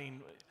 wasn't? I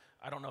mean,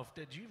 I don't know if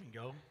did you even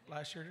go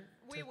last year?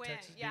 We to went,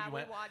 Texas? yeah, You we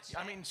went? watched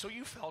I it. mean, so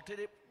you felt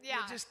it. Yeah.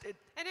 It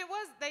And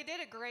they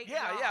did a great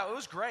yeah, job. yeah, it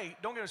was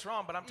great. Don't get us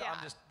wrong, but I'm Yeah.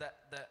 just the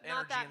energy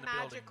Not that in the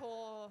building.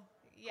 magical.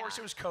 Of course,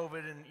 it was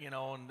COVID, and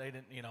and they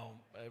didn't,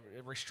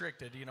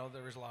 restricted.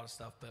 There was a lot of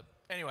stuff, but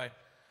anyway.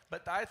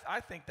 But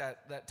I think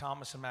that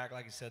Thomas and Mack,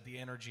 like I said, the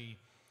energy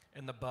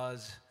and the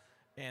buzz,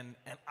 and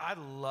I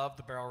love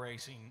the barrel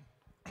racing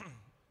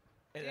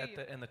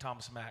in the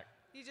Thomas and Mack.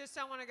 You just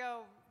don't want to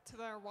go to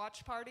their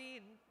watch party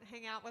and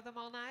hang out with them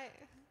all night?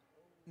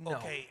 No,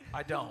 Okay.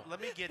 I don't. Let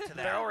me get to that.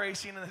 Barrel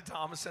racing and the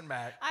Thomas and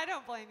Mack. I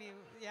don't blame you.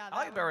 Yeah.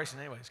 I like barrel racing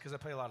anyways because I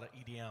play a lot of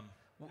EDM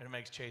and it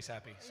makes Chase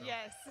happy. So.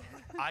 Yes.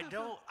 I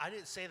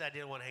didn't say that I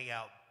didn't want to hang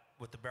out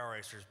with the barrel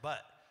racers,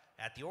 but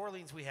at the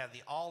Orleans we have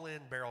the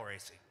all-in barrel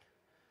racing,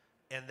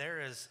 and there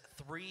is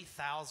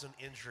 3,000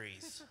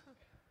 entries,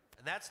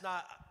 and that's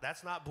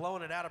not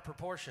blowing it out of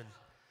proportion.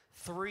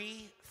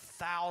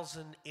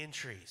 3,000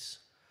 entries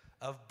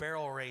of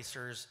barrel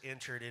racers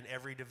entered in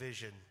every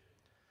division,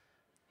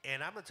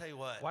 and I'm gonna tell you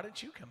what. Why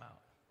didn't you come out?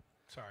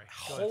 Sorry.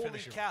 Go ahead, Holy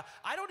finish your- cow!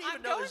 I don't even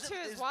I'm know. going Is to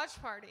it- his is-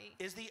 watch party.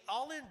 Is the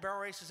all-in barrel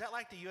race, is that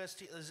like the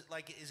UST,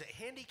 is it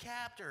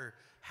handicapped, or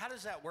how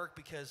does that work?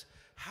 Because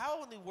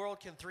how in the world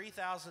can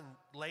 3,000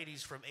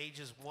 ladies from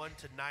ages 1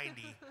 to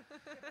 90,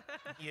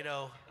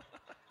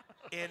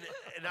 and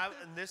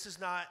this is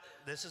not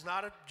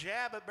a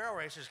jab at barrel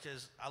racers,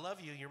 because I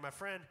love you, you're my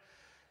friend.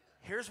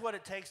 Here's what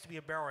it takes to be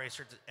a barrel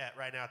racer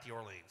right now at the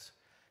Orleans.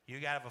 You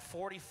got to have a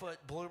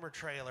 40-foot Bloomer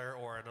trailer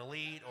or an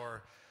Elite,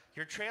 or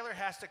your trailer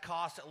has to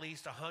cost at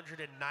least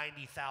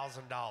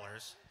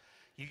 $190,000.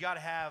 You got to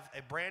have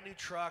a brand new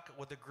truck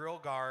with a grill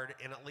guard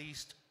and at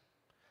least,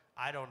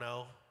 I don't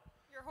know.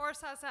 Your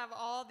horse has to have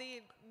all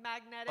the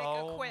magnetic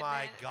Oh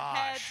my equipment,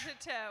 gosh. head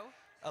to toe.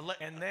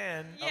 And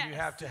then you Yes.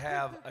 have to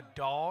have a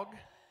dog,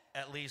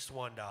 At least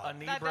one a dog.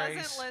 knee That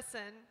brace. doesn't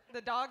listen.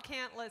 The dog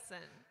can't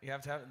listen. You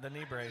have to have the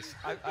knee brace.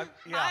 My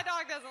Yeah.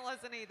 dog doesn't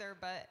listen either,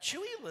 but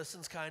Chewy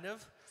listens kind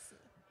of.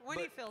 when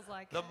he But feels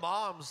like The it.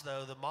 moms,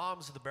 though, the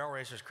moms of the barrel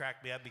racers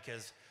crack me up,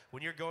 because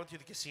when you're going through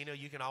the casino,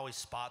 you can always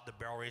spot the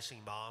barrel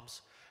racing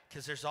moms,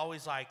 because there's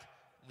always like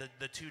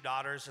the two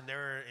daughters, and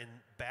they're in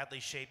badly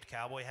shaped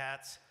cowboy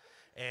hats,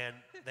 and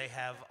they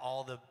have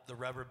all the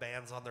rubber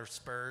bands on their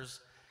spurs,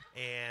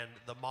 and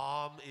the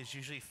mom is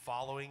usually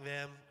following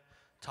them,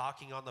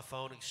 talking on the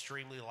phone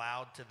extremely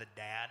loud to the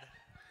dad.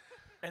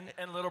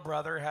 And little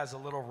brother has a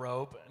little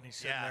rope, and he's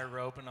sitting Yeah. there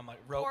roping. I'm like,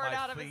 rope Bored my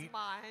out of his feet,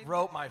 mind.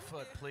 rope my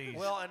foot, please.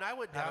 Well, and I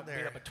went I down haven't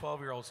beat there. up a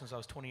 12-year-old since I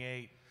was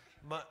 28.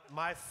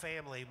 My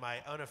family,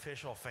 my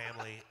unofficial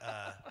family,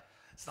 not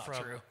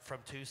from true.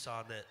 from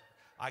Tucson, that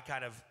I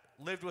kind of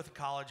lived with in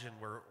college, and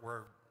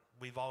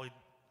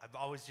I've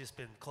always just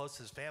been close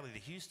to his family, the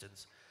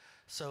Houstons.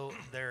 So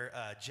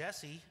they're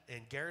Jesse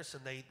and Garrison.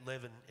 They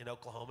live in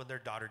Oklahoma. And their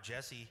daughter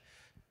Jessie,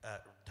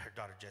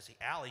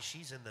 Allie,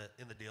 she's in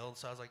the deal. And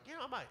so I was like,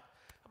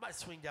 I might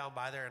swing down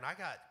by there. And I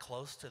got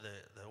close to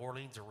the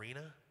Orleans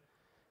Arena,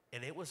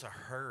 and it was a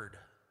herd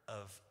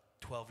of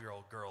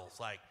 12-year-old girls.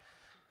 Like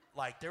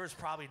there was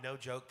probably, no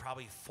joke,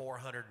 probably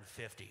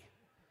 450.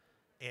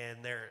 And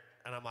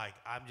I'm like,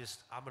 I'm just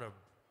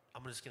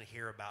gonna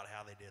hear about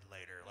how they did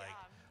later. Like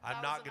that I'm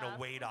was not gonna enough.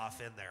 wade off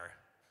in there.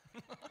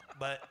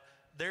 But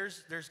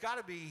there's got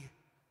to be,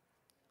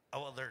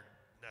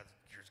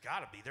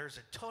 there's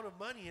a ton of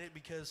money in it,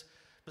 because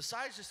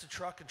besides just the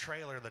truck and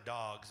trailer and the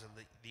dogs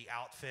and the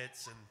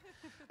outfits and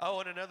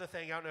and another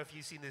thing, I don't know if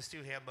you've seen this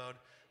too, Hambone,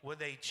 when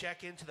they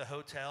check into the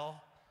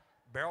hotel,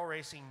 barrel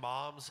racing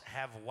moms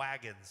have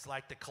wagons,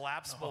 like the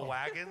collapsible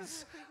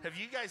wagons. Have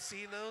you guys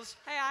seen those?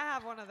 Hey, I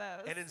have one of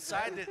those. And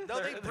inside the,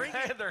 no, they bring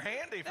it. They're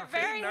handy for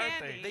They're very feeding, aren't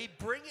handy. They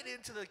bring it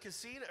into the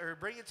casino or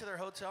bring it to their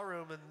hotel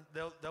room, and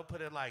they'll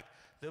put in like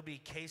there'll be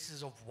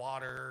cases of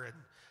water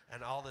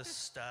and all this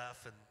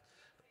stuff and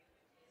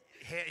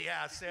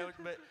yeah, sandwich.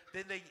 But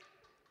then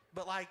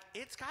but like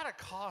it's got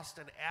to cost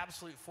an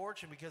absolute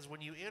fortune because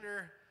when you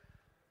enter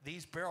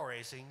these barrel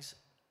racings,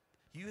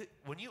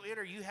 when you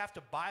enter, you have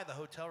to buy the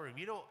hotel room.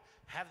 You don't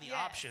have the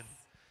option,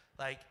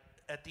 like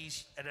at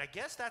these. And I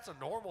guess that's a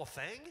normal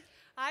thing.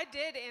 I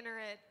did enter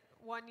it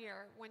one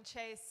year when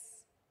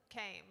Chase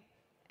came,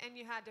 and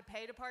you had to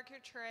pay to park your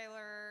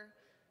trailer,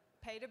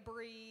 pay to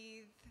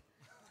breathe,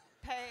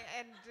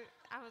 and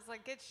I was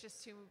like, it's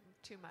just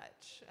too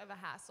much of a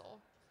hassle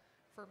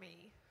for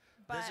me.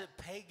 But Does it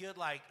pay good?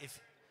 Like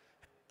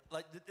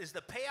is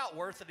the payout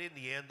worth it in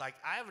the end? Like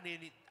I don't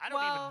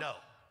even know.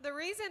 The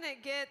reason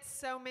it gets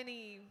so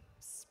many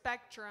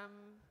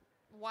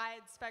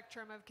wide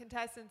spectrum of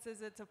contestants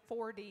is it's a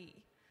 4D.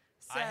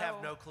 So, I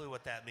have no clue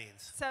what that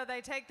means. So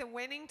they take the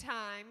winning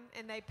time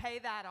and they pay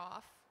that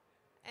off,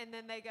 and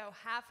then they go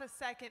half a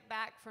second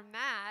back from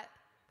that.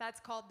 That's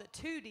called the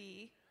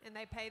 2D, and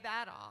they pay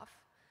that off.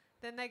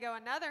 Then they go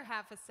another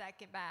half a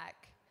second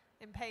back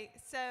and pay.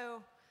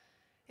 So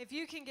if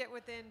you can get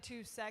within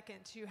 2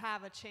 seconds, you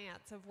have a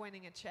chance of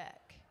winning a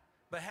check.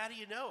 But how do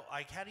you know?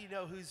 Like, how do you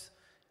know who's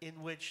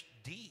in which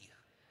D?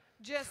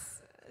 Just,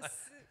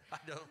 I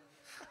don't.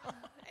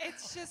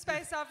 it's just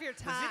based off your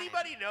time. Does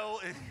anybody know?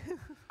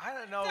 I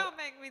don't know. Don't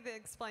make me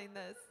explain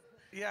this.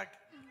 Yeah.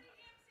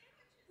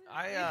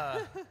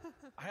 I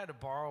had to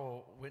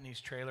borrow Whitney's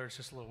trailer. It's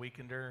just a little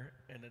weekender,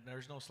 and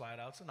there's no slide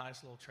out. It's a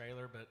nice little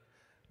trailer, but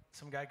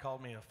some guy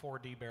called me a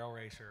 4D barrel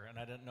racer, and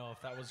I didn't know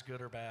if that was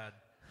good or bad.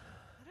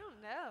 I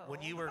don't know.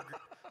 When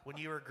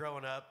you were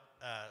growing up,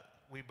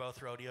 we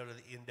both rodeoed to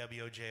the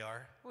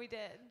NWOJR. We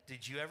did.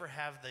 Did you ever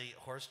have the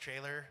horse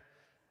trailer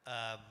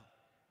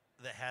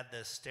that had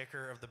the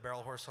sticker of the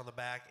barrel horse on the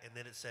back, and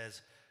then it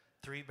says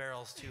 3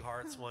 barrels, 2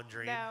 hearts, 1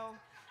 dream? No,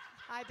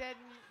 I didn't.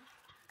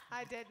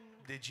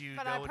 Did you?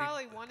 But know I any-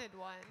 probably wanted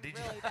one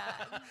really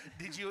bad.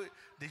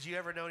 Did you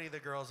ever know any of the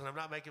girls? And I'm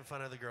not making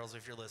fun of the girls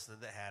if you're listening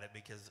that had it,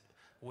 because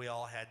we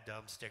all had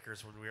dumb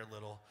stickers when we were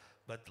little.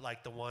 But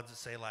like the ones that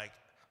say like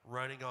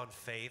running on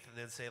faith, and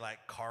then say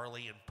like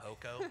Carly and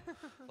Poco.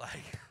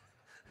 Like,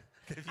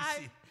 have you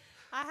seen?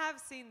 I have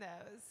seen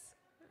those.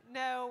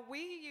 No,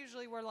 we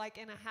usually were like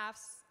in a half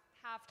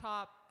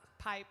top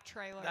pipe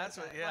trailer. That's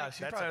what. Yeah, like,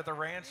 she's probably at the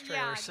ranch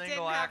trailer, yeah,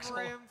 single didn't axle.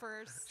 have room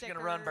for stickers. She's gonna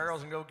run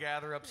barrels and go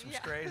gather up some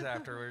Yeah. strays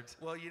afterwards.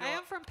 Well, you know, I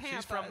am from Pampa.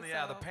 She's from the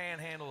so.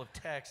 panhandle of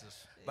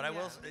Texas. But I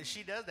Yeah. will.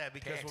 She does that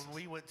because Texas. when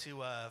we went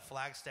to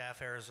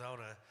Flagstaff,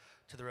 Arizona,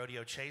 to the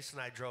rodeo, Chase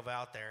and I drove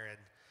out there,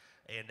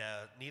 and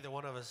neither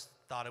one of us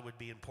thought it would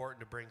be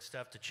important to bring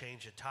stuff to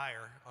change a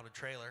tire on a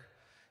trailer,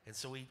 and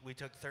so we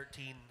took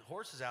 13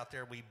 horses out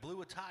there. We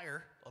blew a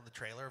tire on the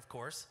trailer, of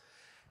course,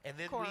 and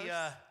then we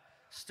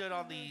stood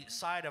on the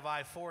side of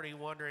I-40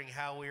 wondering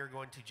how we were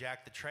going to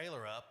jack the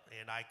trailer up,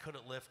 and I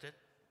couldn't lift it,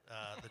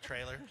 the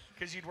trailer.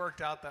 Because you'd worked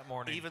out that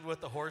morning. Even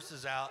with the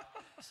horses out.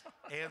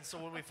 And so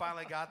when we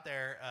finally got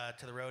there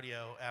to the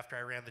rodeo, after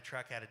I ran the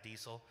truck out of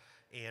diesel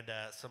and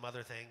some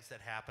other things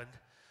that happened,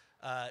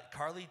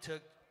 Carly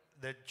took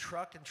the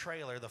truck and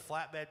trailer, the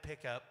flatbed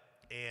pickup,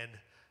 and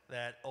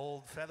that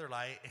old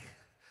Featherlight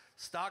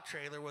stock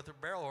trailer with a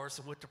barrel horse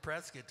and went to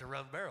Prescott to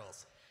run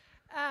barrels.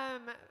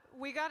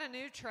 We got a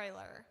new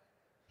trailer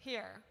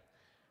here,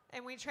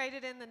 and we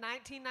traded in the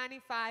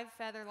 1995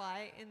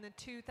 Featherlight and the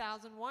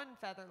 2001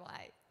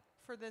 Featherlight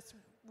for this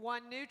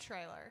one new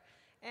trailer.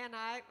 And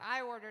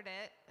I ordered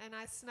it, and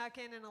I snuck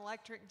in an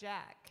electric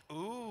jack.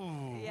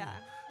 Ooh. Yeah.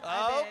 Oh,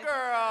 I did.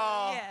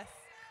 girl. Yes.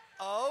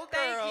 Oh,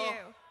 girl. Thank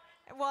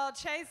you. Well,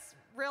 Chase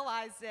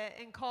realized it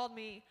and called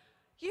me,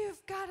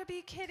 "You've got to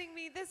be kidding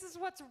me. This is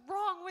what's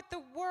wrong with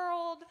the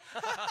world."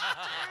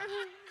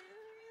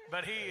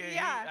 But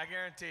Yeah. I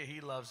guarantee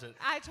he loves it.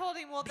 I told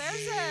him, well,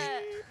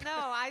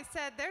 I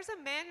said, there's a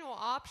manual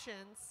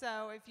option.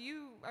 So if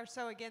you are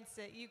so against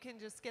it, you can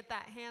just get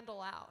that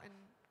handle out and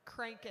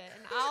crank it,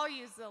 and I'll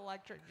use the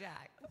electric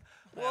jack.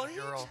 Well, That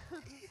girl.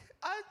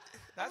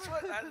 That's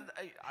what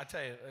I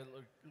tell you.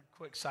 A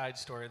quick side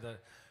story. The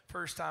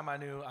first time I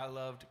knew I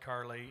loved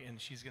Carly,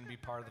 and she's going to be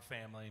part of the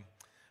family,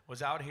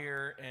 was out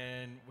here,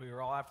 and we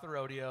were all after the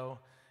rodeo,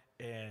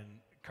 and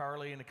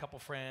Carly and a couple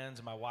friends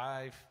and my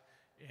wife,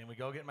 and we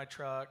go get in my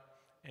truck,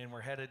 and we're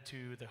headed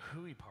to the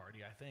Hooey party,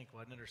 I think,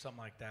 wasn't it, or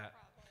something like that.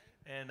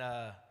 And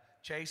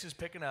Chase is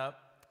picking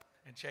up,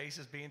 and Chase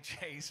is being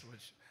Chase,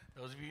 which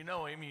those of you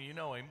know him, you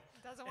know him.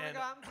 Doesn't want to And-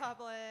 go out in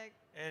public.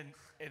 And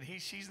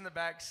she's in the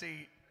back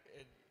seat.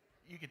 And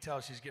you could tell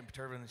she's getting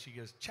perturbed, and she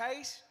goes,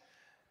 "Chase,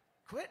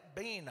 quit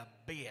being a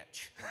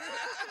bitch."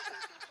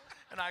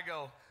 And I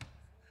go,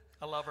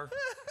 "I love her.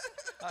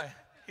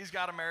 He's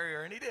got to marry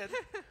her," and he did.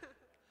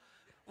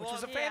 Which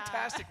was a yeah.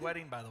 fantastic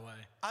wedding, by the way.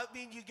 I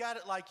mean, you got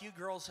it. Like, you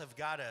girls have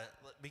got to,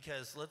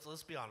 because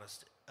let's be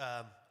honest.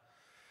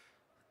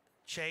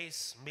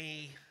 Chase,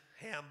 me,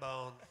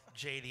 Hambone,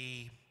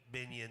 JD,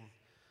 Binion.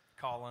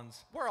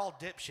 Collins. We're all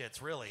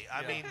dipshits, really.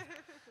 I mean,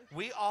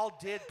 we all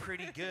did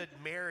pretty good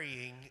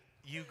marrying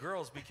you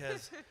girls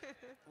because,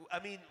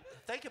 I mean,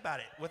 think about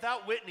it.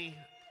 Without Whitney,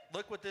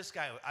 look what this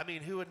guy, I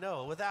mean, who would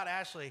know? Without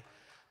Ashley,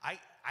 I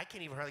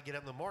can't even hardly get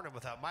up in the morning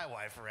without my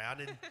wife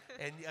around.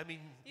 And I mean,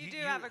 You do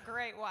have a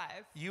great wife.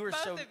 you were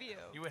Both so- of you.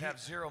 You would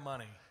have zero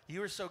money. you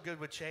were so good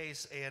with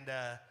Chase, and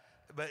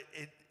but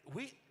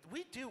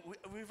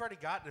we've already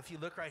gotten. If you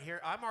look right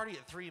here, I'm already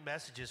at 3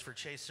 messages for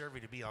Chase Survey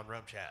to be on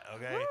Rum Chat.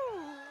 Okay.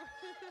 Woo.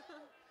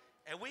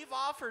 And we've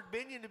offered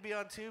Binion to be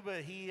on too,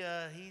 but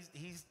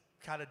he's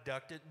kind of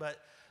ducked it. But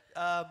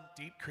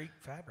Deep Creek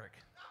Fabric.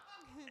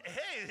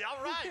 hey,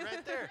 all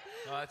right there.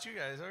 Oh, that's you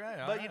guys. Okay.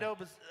 all But right. you know,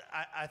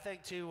 I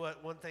think too,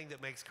 one thing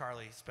that makes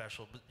Carly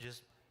special,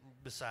 just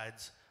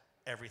besides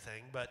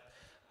everything, but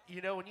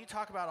you know, when you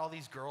talk about all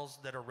these girls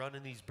that are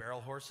running these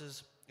barrel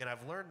horses, and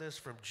I've learned this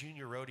from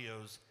junior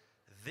rodeos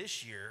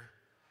this year,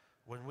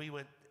 when we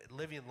went,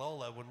 Livy and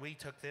Lola, when we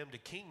took them to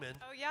Kingman.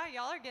 Oh yeah,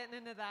 y'all are getting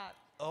into that.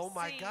 Oh,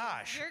 my scene.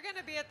 gosh. You're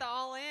gonna be at the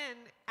All In.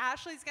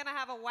 Ashley's gonna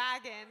have a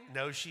wagon.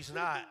 No, she's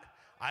not.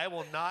 I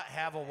will not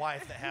have a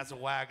wife that has a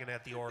wagon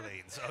at the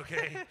Orleans,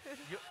 okay?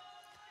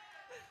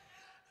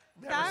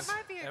 That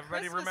might be a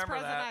everybody Christmas remember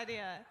present that.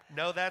 idea.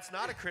 No, that's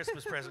not a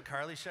Christmas present,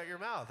 Carly. Shut your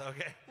mouth,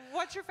 okay?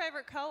 What's your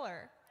favorite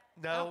color?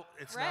 No, Oh,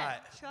 it's red.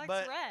 not. She likes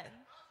But- red.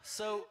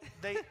 So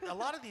a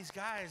lot of these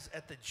guys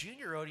at the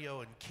junior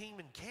rodeo in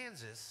Kingman,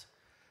 Kansas,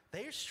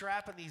 they're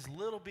strapping these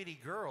little bitty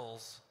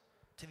girls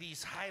to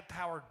these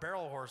high-powered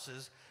barrel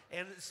horses,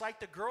 and it's like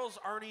the girls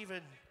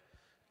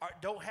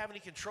don't have any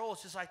control.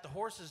 It's just like the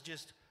horses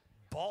just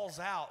balls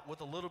out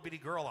with a little bitty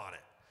girl on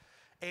it,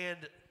 and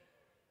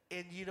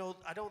you know,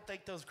 I don't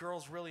think those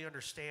girls really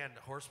understand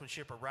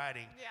horsemanship or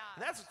riding. Yeah.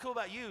 And that's what's cool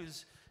about you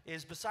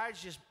is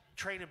besides just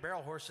training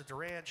barrel horse at the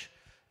ranch.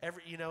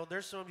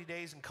 There's so many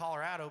days in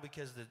Colorado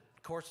because the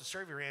course of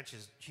Survey Ranch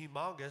is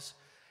humongous.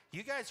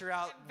 You guys are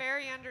out.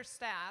 Very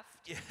understaffed.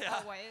 Yeah.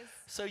 Always.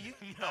 So you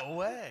No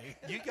way.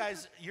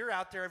 you're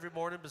out there every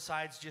morning.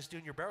 Besides just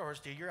doing your barrel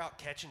horse deal, you're out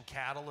catching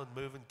cattle and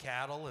moving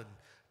cattle and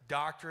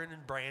doctoring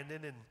and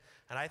branding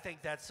and I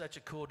think that's such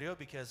a cool deal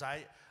because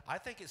I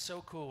think it's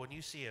so cool when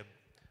you see a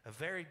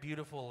very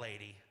beautiful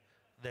lady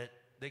that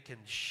they can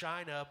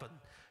shine up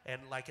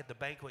and like at the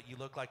banquet you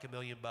look like $1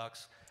 million.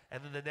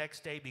 And then the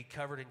next day be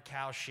covered in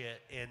cow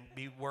shit and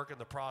be working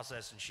the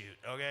process and shoot,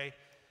 okay?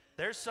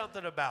 There's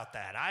something about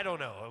that. I don't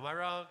know. Am I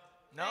wrong?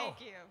 No. Thank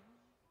you.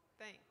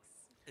 Thanks.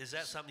 Is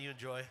that something you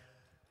enjoy?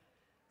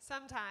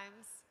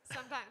 Sometimes.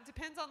 Sometimes.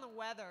 Depends on the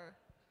weather.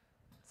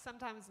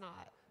 Sometimes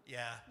not.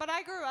 Yeah. But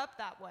I grew up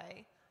that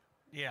way.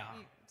 Yeah.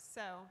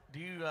 So. Do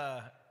you?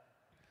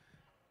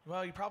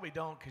 Well, you probably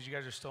don't because you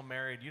guys are still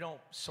married. You don't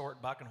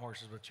sort bucking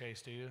horses with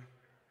Chase, do you?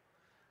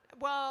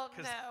 Well,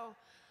 'Cause no.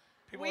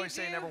 People We always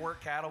say do. never work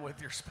cattle with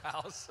your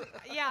spouse.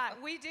 Yeah,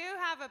 we do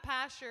have a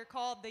pasture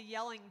called the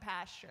Yelling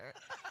Pasture.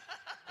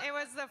 It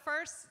was the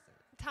first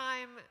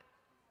time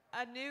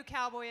a new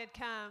cowboy had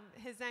come.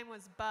 His name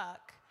was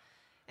Buck.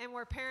 And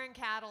we're pairing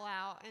cattle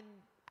out, and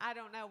I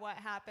don't know what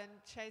happened.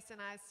 Chase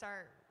and I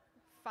start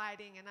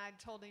fighting, and I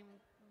told him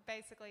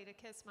basically to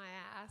kiss my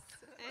ass.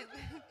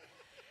 And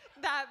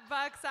that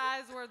Buck's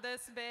eyes were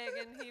this big,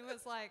 and he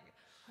was like,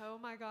 oh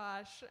my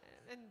gosh.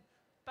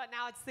 But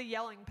now it's the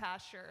Yelling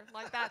Pasture.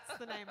 Like, that's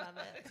the name of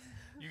it.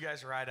 You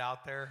guys ride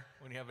out there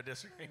when you have a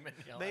disagreement.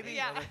 And yell at Maybe- each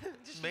Yeah, other?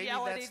 just Maybe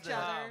yell at that's each the-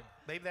 other.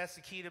 Maybe that's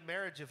the key to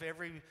marriage. If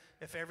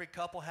every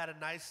couple had a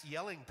nice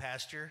yelling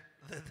pasture,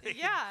 then they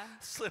Yeah.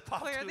 could slip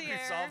off Clear to the and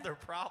air. solve their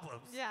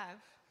problems. Yeah.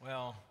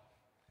 Well,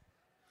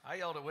 I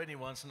yelled at Whitney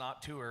once,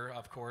 not to her,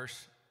 of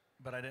course,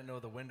 but I didn't know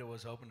the window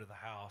was open to the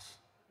house.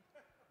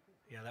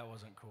 Yeah, that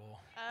wasn't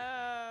cool.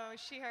 Oh,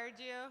 she heard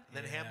you?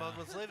 Then Yeah. Hambone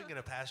was living in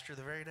a pasture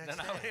the very next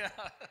Then day.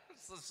 yeah,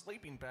 it's a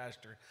sleeping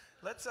pasture.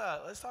 Let's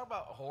talk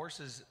about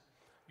horses.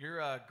 You're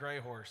a gray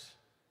horse.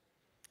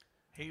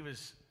 He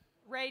was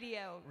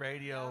Radio.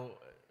 radio.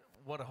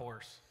 What a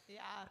horse!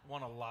 Yeah.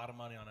 Won a lot of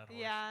money on that horse.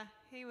 Yeah,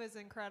 he was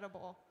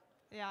incredible.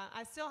 Yeah,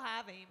 I still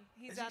have him.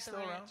 He's Is he at the still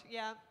ranch. around?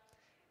 Yeah.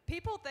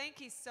 People think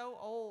he's so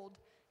old.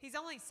 He's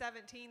only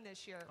 17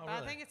 this year, Oh, but I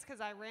really? think it's because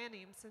I ran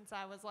him since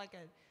I was like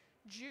a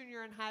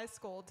junior in high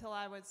school till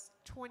I was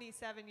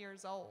 27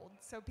 years old.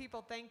 So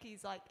people think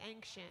he's like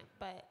ancient,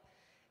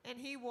 and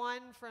he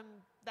won from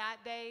that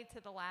day to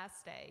the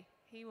last day.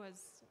 He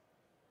was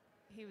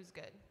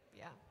good.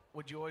 Yeah.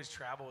 Would you always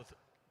travel with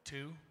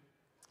two?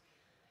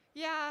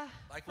 Yeah.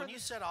 Like for when you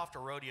set off to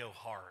rodeo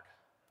hard,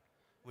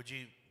 would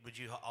you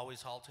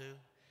always haul two?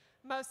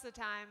 Most of the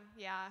time,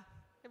 yeah.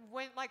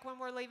 When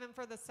we're leaving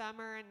for the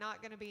summer and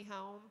not going to be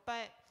home.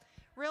 But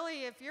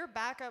really, if your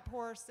backup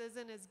horse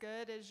isn't as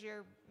good as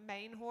your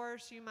main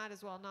horse, you might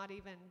as well not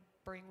even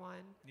bring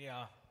one.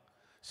 Yeah.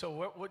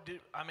 So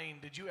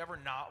did you ever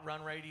not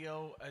run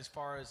radio as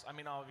far as,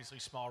 obviously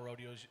small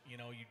rodeos, you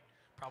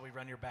probably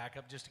run your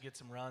backup just to get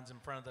some runs in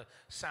front of the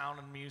sound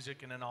and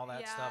music and then all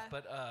that Yeah. stuff.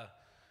 But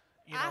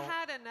you know. I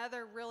had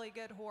another really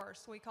good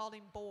horse. We called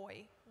him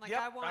Boy. Like Yep,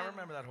 I won I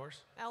remember that horse.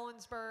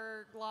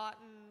 Ellensburg,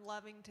 Lawton,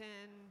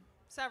 Lovington,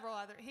 several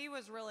other. He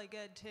was really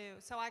good too.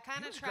 So I kind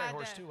He of was a tried great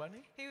horse to. too, wasn't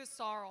he? He was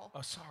sorrel.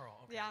 Oh, Sorrel.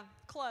 Okay. Yeah,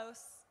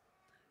 close.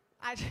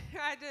 I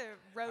tried to I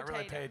rotate.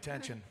 really pay him.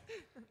 attention.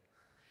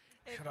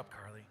 It- Shut up,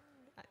 Carly.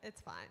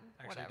 It's fine.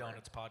 Actually, Whatever. don't.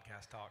 It's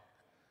podcast talk.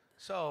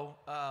 So,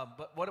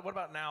 but what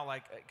about now?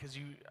 Like, because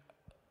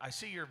I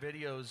see your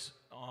videos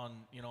on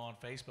on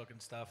Facebook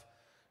and stuff.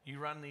 You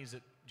run these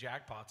at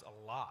Jackpots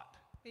a lot.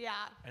 Yeah.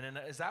 And then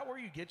is that where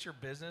you get your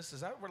business?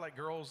 Is that where like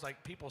girls,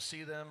 like people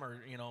see them, or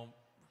dads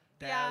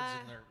Yeah,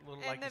 and their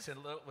little, and like you the- said,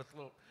 with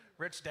little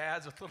rich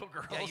dads with little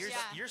girls? Yeah,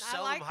 you're I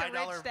selling like high the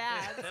dollar rich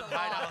dads them a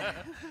high lot. dollar.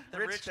 The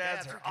Rich rich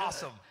dads dads are are good.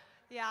 awesome.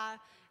 Yeah,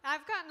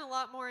 I've gotten a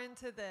lot more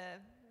into the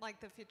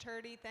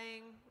futurity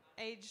thing,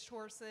 aged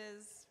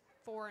horses,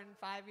 4 and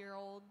 5 year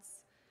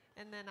olds,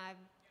 and then I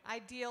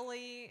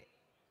ideally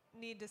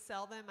need to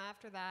sell them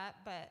after that,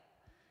 but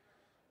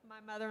my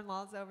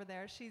mother-in-law's over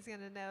there. She's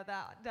gonna know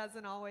that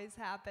doesn't always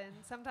happen.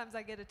 Sometimes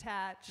I get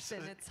attached,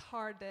 and it's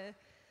hard to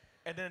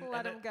And then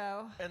let and them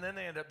then, go. And then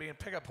they end up being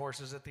pickup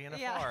horses at the NFR.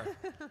 Yeah.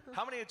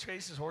 How many of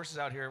Chase's horses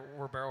out here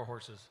were barrel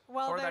horses?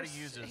 Well, or that there's-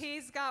 he uses?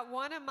 he's got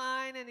one of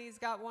mine, and he's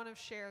got one of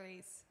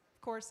Sherry's.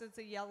 Of course, it's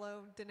a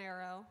yellow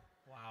Dinero.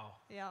 Wow.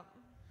 Yep.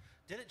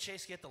 Didn't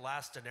Chase get the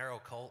last Dinero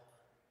colt?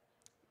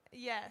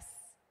 Yes.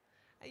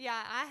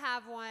 Yeah, I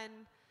have one,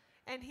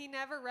 and he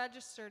never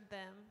registered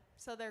them,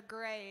 so they're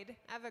grade.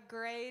 I have a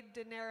grade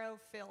Dinero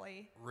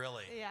filly.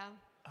 Really? Yeah.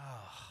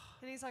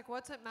 And he's like,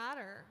 "What's it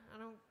matter? I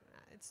don't.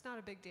 It's not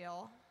a big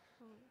deal.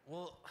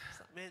 Well,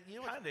 man, you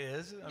know what? Kind of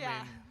is. I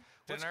Yeah. mean,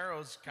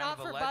 Dinero's kind Not of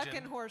a for legend.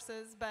 bucking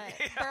horses, but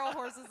barrel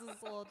horses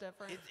is a little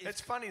different.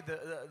 It's funny.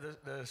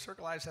 The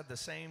Circle I's had the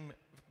same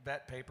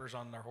vet papers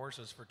on their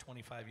horses for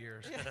 25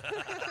 years.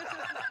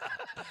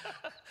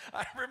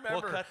 I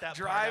remember cut that part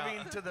driving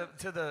out. to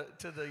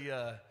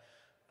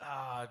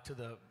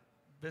the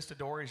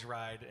Vistadores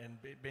ride, and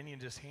Binion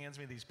just hands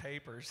me these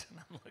papers, and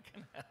I'm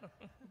looking at them.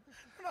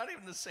 They're not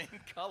even the same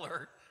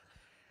color.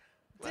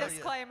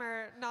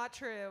 Disclaimer: not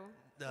true.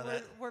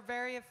 No, we're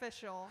very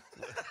official.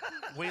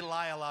 We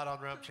lie a lot on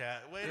Rump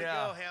Chat. Way to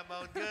Yeah. go,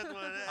 Hambo. Good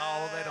one.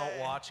 Oh, they don't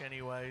Hey. watch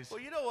anyways. Well,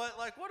 you know what?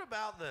 Like, what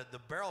about the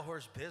barrel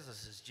horse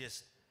business is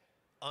just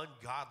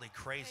ungodly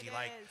crazy. It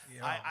like, is.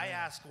 Yeah, I man.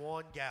 asked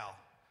one gal.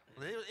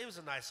 It was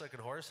a nice looking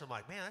horse. I'm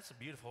like, man, that's a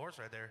beautiful horse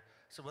right there.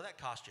 So, what that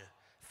cost you?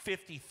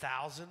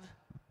 $50,000.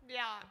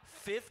 Yeah.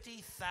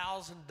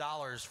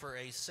 $50,000 for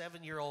a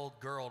 7-year-old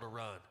girl to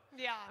run.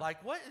 Yeah.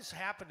 Like, what has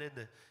happened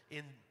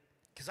in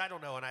because I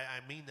don't know, and I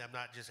mean, I'm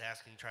not just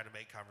asking, trying to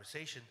make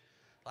conversation.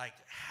 Like,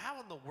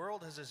 how in the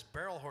world has this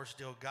barrel horse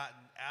deal gotten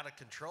out of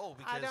control?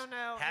 Because I don't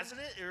know.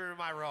 Hasn't it, or am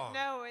I wrong?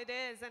 No, it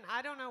is. And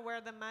I don't know where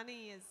the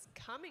money is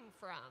coming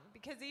from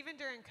because even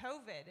during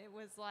COVID, it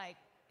was like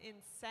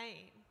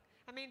insane.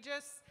 I mean,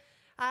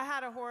 I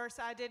had a horse,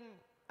 I didn't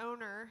own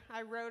her.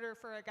 I rode her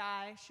for a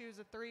guy. She was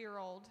a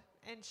 3-year-old,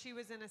 and she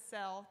was in a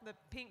cell, the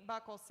pink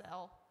buckle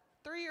cell.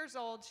 3 years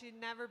old, she'd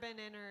never been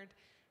entered,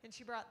 and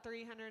she brought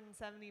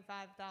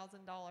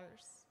 $375,000.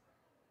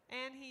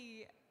 And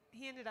he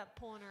ended up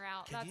pulling her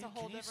out. That's a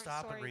whole can you different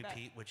stop story. and but-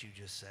 repeat what you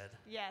just said?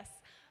 Yes.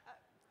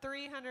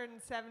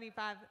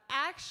 375.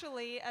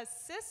 Actually, a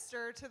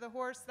sister to the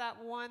horse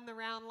that won the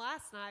round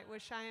last night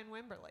was Cheyenne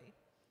Wimberly.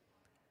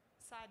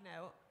 Side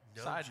note.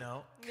 No Side jo-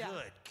 note. Good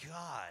Yeah.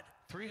 God.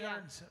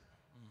 300.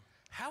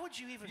 How would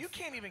you even? You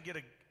can't even get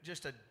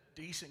just a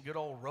decent, good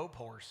old rope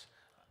horse.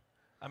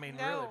 I mean,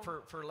 No.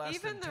 really, for less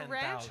Even than the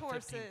ranch 10,000,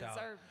 horses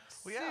 15,000. are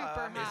Well, yeah,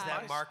 super I mean, high. Is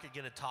that nice. market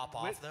going to top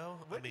off, though? I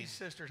mean, Whitney's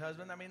sister's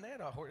husband, I mean, they had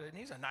a horse, and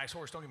he's a nice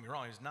horse, don't get me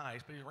wrong, he's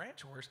nice, but he's a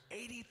ranch horse,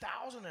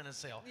 80,000 in a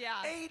sale.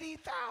 Yeah.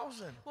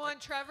 80,000. Well, and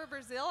Trevor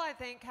Brazil, I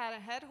think, had a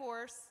head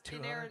horse. in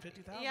Ari-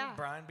 250,000. Yeah.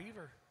 Brian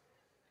Beaver.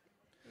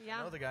 Yeah.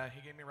 I know the guy. He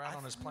gave me a ride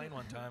on his plane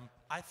one time.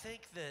 I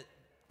think that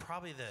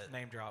probably the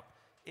Name drop.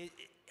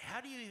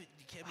 how do you?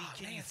 I mean,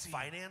 can you Nancy.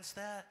 finance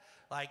that?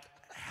 Like,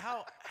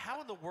 how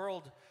in the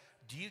world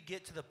do you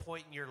get to the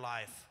point in your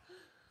life?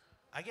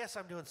 I guess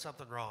I'm doing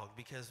something wrong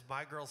because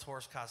my girl's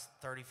horse costs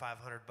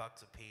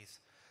 $3,500 a piece,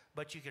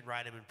 but you can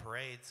ride them in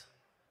parades.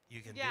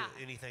 You can Yeah.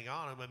 do anything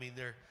on them. I mean,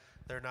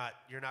 they're not.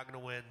 You're not going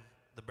to win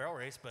the barrel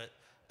race, but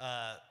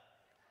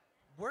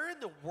where in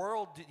the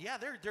world?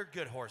 They're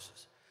good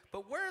horses,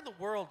 but where in the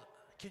world?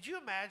 Could you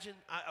imagine?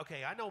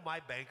 I know my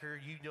banker.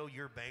 You know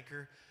your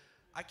banker.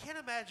 I can't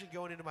imagine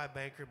going into my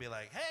banker and be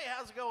like, "Hey,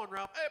 how's it going,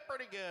 Ralph? Hey,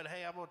 pretty good.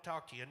 Hey, I'm going to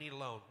talk to you. I need a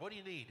loan. What do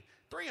you need?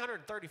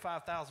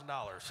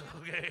 $335,000.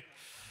 Okay.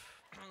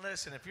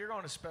 Listen, if you're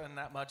going to spend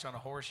that much on a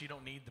horse, you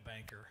don't need the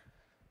banker.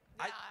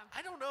 Yeah.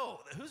 I don't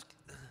know who's.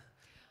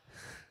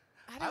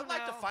 I I don't would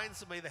like to know. find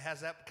somebody that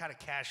has that kind of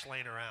cash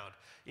laying around.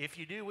 If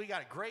you do, we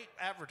got great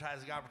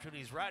advertising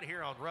opportunities right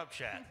here on Rump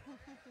Chat.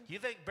 You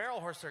think barrel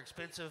horses are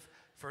expensive?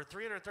 For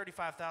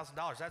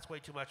 $335,000, that's way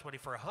too much money.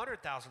 For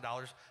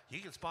 $100,000,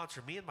 you can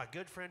sponsor me and my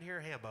good friend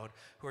here, Hambone,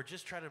 who are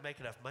just trying to make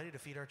enough money to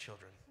feed our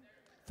children.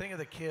 Think of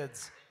the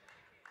kids.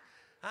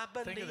 I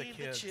Think of the believe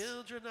the kids.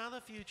 children are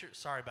the future.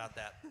 Sorry about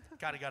that.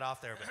 Kind of got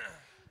off there, but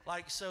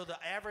like, so the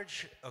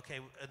average, okay,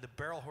 the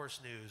barrel horse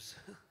news,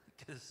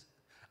 because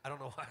I don't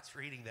know why I was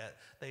reading that.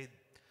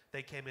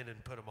 They came in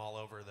and put them all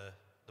over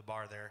the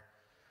bar there.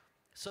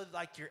 So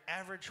like your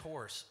average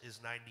horse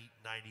is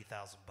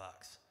 90,000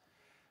 bucks.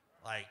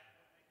 Like,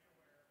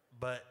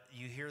 but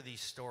you hear these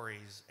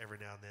stories every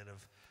now and then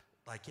of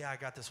like, yeah, I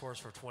got this horse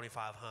for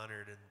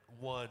 2,500 and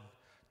won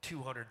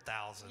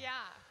 200,000. Yeah.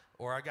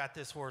 Or I got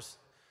this horse,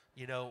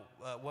 you know,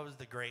 what was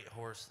the great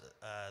horse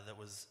that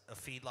was a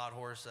feedlot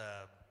horse?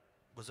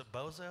 Was it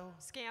Bozo?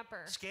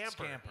 Scamper.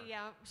 Scamper.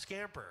 Yeah.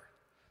 Scamper.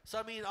 So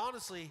I mean,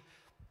 honestly,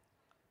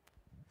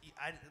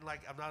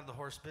 I'm not in the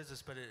horse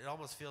business, but it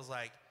almost feels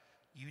like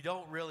you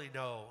don't really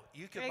know.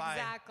 You could buy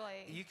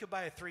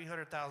a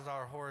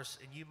 $300,000 horse,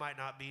 and you might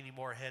not be any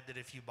more ahead than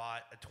if you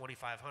bought a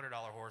 $2,500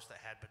 horse that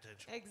had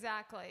potential.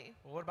 Exactly.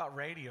 Well, what about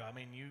Radio? I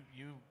mean,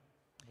 you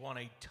won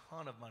a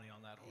ton of money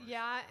on that horse.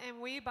 Yeah,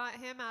 and we bought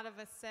him out of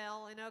a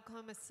sale in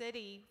Oklahoma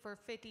City for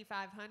 $5,500,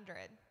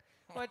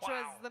 which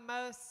was the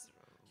most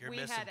You're we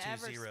missing had 2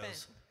 ever zeros.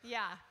 spent.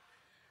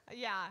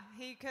 Yeah,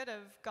 he could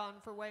have gone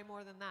for way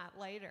more than that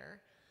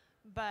later.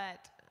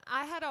 But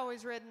I had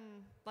always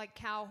ridden like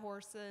cow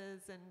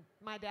horses and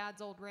my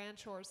dad's old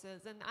ranch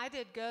horses, and I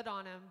did good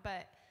on them,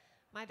 but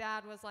my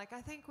dad was like, I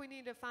think we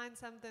need to find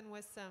something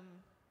with some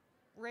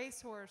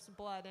racehorse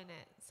blood in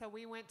it. So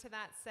we went to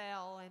that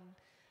sale and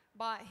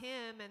bought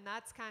him, and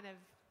that's kind of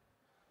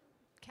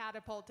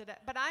catapulted it.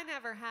 But I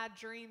never had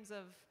dreams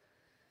of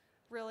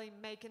really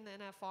making the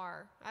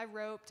NFR. I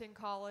roped in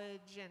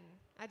college, and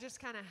I just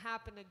kind of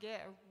happened to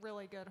get a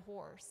really good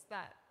horse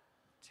that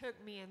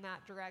took me in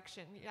that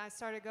direction.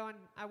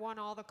 I won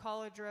all the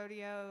college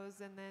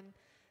rodeos, and then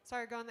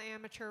started going to the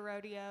amateur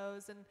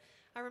rodeos. And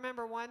I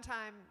remember one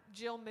time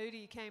Jill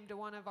Moody came to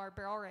one of our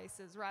barrel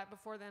races right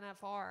before the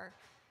NFR,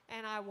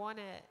 and I won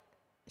it.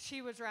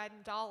 She was riding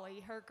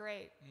Dolly, her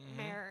great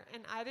mare,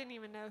 and I didn't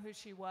even know who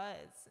she was.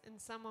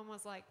 And someone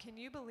was like, "Can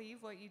you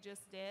believe what you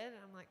just did?" And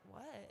I'm like,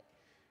 "What?"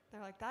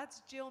 They're like,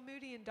 "That's Jill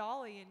Moody and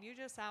Dolly, and you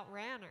just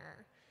outran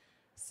her."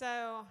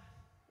 So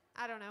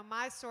I don't know.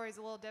 My story's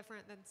a little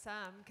different than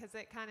some because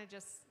it kind of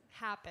just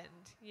happened,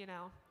 you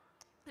know.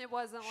 It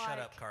wasn't like... Shut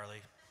up, Carly.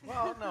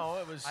 Well, no,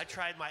 it was. I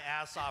tried my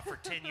ass off for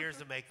 10 years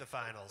to make the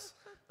finals.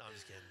 No, I'm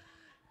just kidding.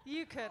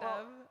 You could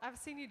have. I've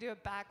seen you do a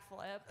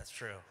backflip. That's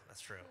true.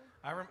 That's true.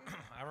 I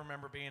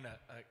remember being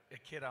a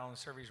kid out on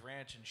Survey's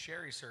ranch, and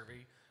Sherry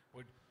Survey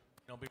would,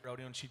 be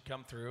rodeoing, and she'd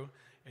come through,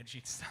 and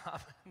she'd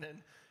stop, and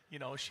then,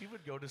 she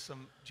would go to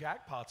some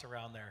jackpots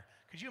around there.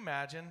 Could you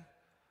imagine?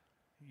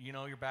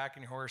 You're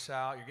backing your horse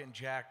out, you're getting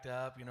jacked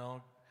up, and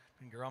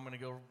girl, I'm going to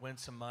go win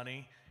some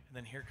money, and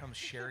then here comes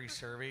Sherry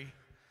Survey.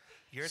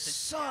 You're at the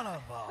Son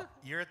of a...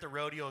 You're at the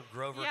rodeo in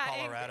Grover, Yeah,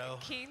 Colorado. in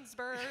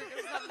Keensburg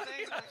or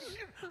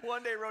something.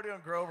 One day rodeo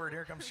in Grover, and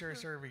here comes Sherry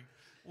Survey.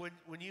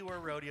 When you were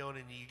rodeoing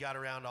and you got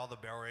around all the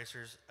barrel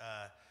racers,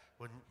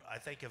 when I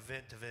think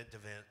event to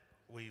event,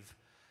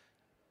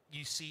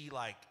 you see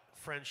like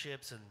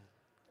friendships and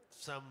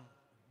some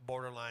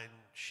borderline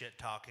shit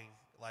talking,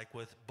 like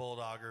with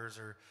bulldoggers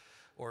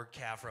or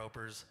calf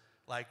ropers.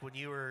 Like when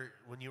you were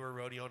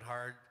rodeoing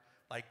hard,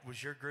 like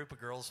was your group of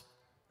girls,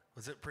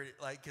 was it pretty,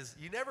 like, because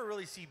you never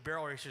really see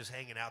barrel racers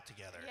hanging out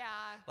together. Yeah.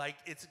 Like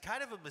it's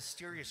kind of a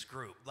mysterious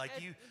group. Like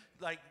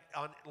like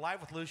on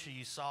Live with Lucia,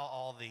 you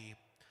saw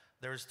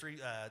there was three,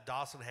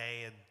 Dawson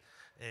Hay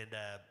and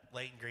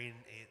Leighton Green,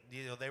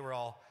 they were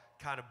all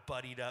kind of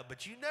buddied up,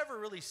 but you never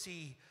really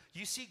see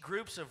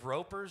groups of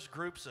ropers,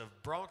 groups of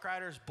bronc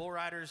riders, bull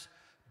riders,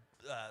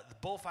 the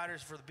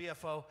bullfighters for the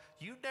BFO.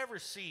 You never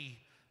see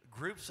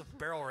groups of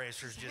barrel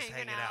racers just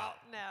hanging out.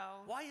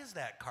 No. Why is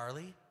that,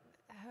 Carly?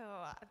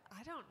 Oh,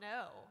 I don't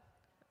know.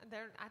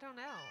 I don't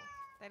know.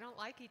 They don't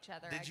like each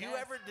other. Did you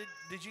ever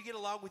did you get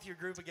along with your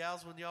group of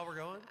gals when y'all were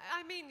going?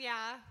 I mean,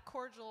 yeah,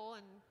 cordial,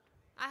 and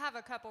I have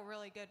a couple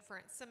really good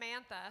friends.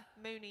 Samantha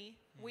Mooney,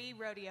 we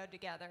rodeoed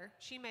together.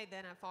 She made the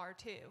NFR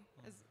too,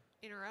 as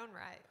in her own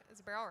right, as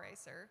a barrel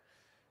racer.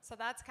 So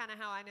that's kind of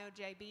how I know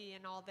JB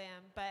and all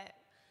them. But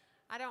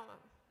I don't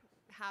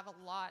have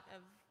a lot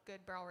of good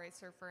barrel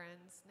racer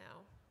friends.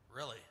 No.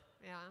 Really?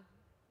 Yeah.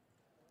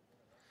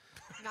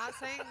 Not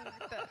saying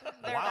that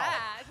they're Wow.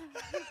 bad.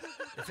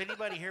 If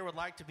anybody here would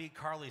like to be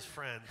Carly's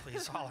friend,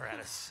 please holler at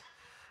us.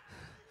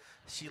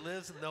 She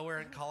lives nowhere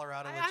in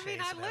Colorado with I Chase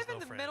mean, I and live has no in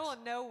the friends. middle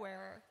of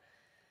nowhere.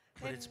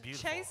 But and it's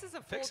beautiful. Chase is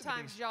a Fixing to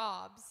full-time be-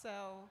 job,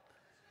 so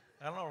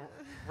I don't know.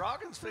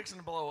 Roggen's fixing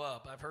to blow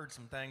up. I've heard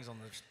some things on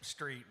the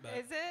street, but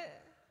is it?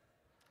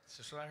 it's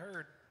just what I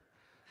heard.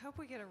 Hope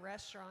we get a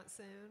restaurant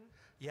soon.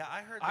 Yeah,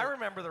 I heard. I that-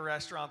 remember the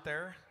restaurant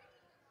there.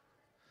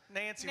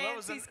 Nancy,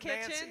 Nancy's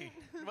Kitchen?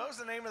 What was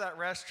the name of that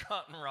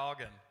restaurant in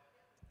Roggen?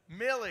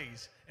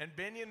 Millie's. And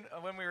Binion,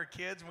 when we were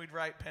kids and we'd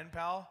write pen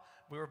pal,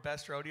 we were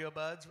best rodeo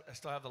buds. I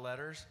still have the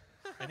letters.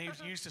 And he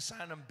used to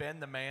sign them Ben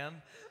the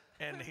Man.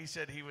 And he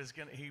said he was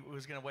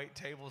gonna wait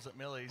tables at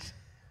Millie's.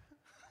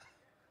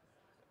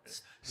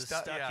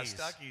 The Yeah, Stuckies.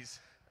 Stuckies.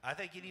 I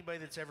think anybody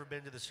that's ever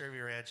been to the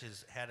Cervi Ranch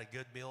has had a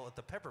good meal at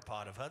the Pepper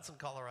Pot of Hudson,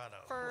 Colorado.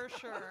 For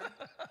sure.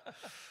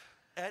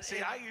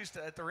 See, I used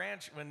to, at the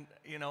ranch, when,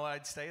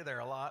 I'd stay there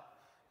a lot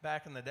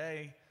back in the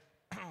day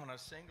when I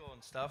was single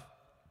and stuff.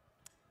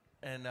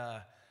 And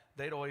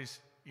they'd always,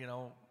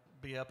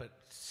 be up at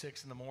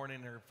 6 in the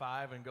morning or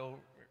 5 and go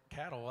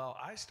cattle. Well,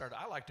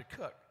 I like to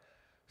cook.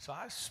 So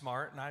I was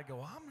smart, and I'd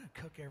go, I'm going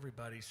to cook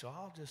everybody, so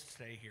I'll just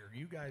stay here.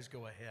 You guys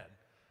go ahead.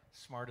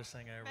 Smartest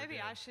thing I ever did. Maybe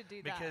I should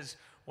do that. Because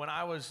when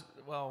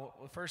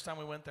the first time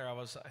we went there, I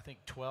was, I think,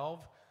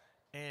 12,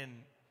 and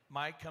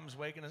Mike comes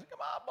waking us, come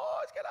on,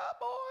 boys, get up,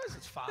 boys.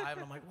 It's 5, and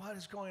I'm like, what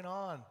is going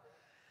on?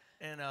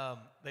 And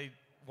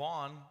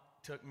Juan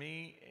took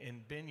me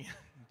and Binion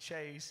and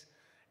Chase,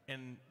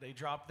 and they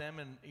dropped them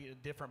in a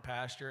different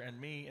pasture,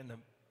 and me in the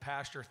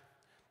pasture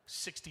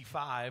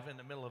 65 in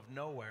the middle of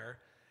nowhere.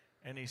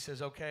 And he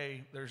says,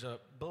 okay, there's a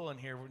bull in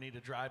here. We need to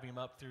drive him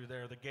up through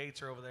there. The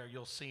gates are over there.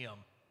 You'll see him.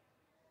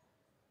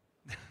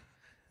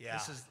 Yeah.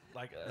 This is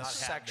like a Not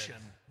section,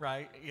 happening.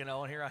 right?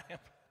 And here I am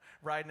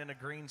riding in a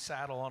green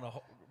saddle on a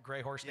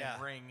gray horse Yeah.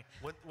 named Ring.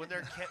 When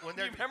they're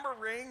Do you remember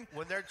Ring?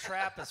 when their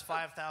trap is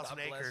 5,000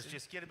 God bless acres, him.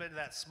 just get them into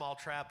that small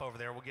trap over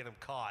there. We'll get them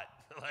caught.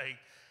 Like,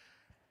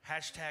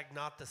 hashtag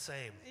not the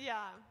same. Yeah.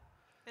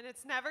 And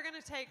it's never going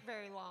to take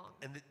very long.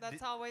 And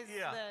That's always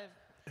yeah.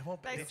 It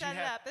won't be. they Did set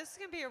you it have- up. This is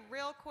going to be a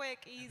real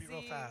quick, easy.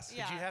 real fast.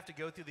 Yeah. Did you have to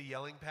go through the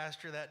yelling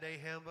pasture that day,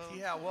 Hambo?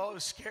 Yeah, well, it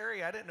was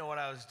scary. I didn't know what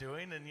I was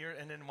doing,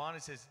 and then Juan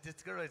says,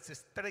 "Just go. It's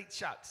just straight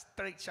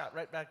shot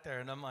right back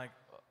there." And I'm like,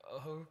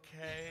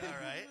 "Okay,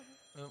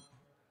 All right.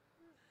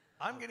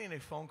 I'm getting a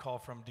phone call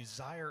from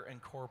Desire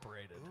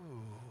Incorporated.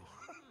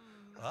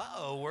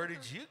 Uh-oh, where did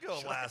you go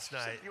last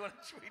night?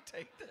 Should we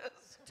take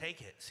this?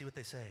 Take it. See what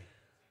they say.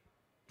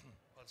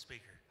 On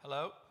speaker.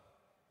 Hello?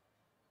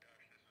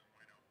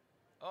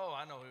 Oh,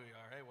 I know who you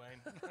are. Hey,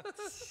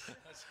 Wayne.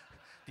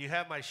 Do you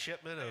have my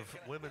shipment of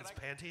women's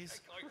panties?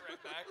 Call you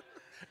right back.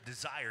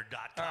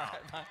 Desire.com. All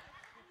right, bye.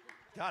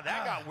 God,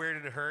 that got weird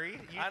in a hurry.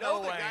 You I know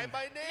know the guy Wayne.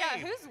 by name. Yeah,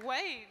 who's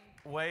Wayne?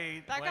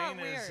 Wayne That got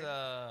is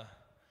weird.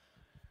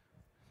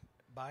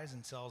 buys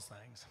and sells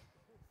things.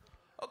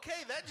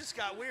 Okay, that just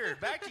got weird.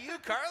 Back to you,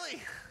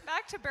 Carly.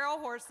 Back to barrel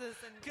horses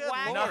and Good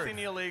wagons. Lord. Nothing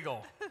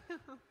illegal.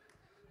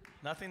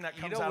 Nothing that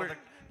comes know out of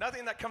we're-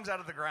 nothing that comes out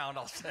of the ground,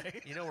 I'll say.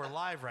 You know we're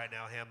live right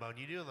now, Hambone.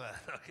 You doing that?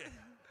 Okay.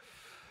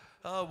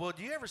 Well,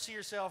 do you ever see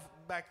yourself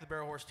back to the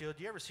barrel horse deal?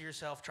 Do you ever see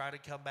yourself trying to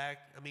come back?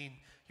 I mean,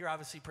 you're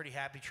obviously pretty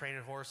happy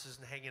training horses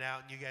and hanging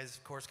out, and you guys,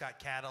 of course, got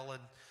cattle,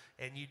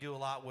 and you do a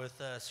lot with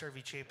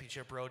Cervi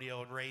Championship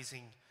Rodeo and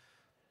raising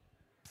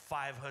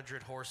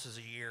 500 horses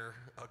a year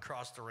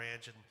across the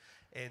ranch,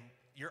 and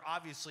you're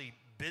obviously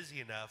busy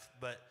enough,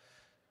 but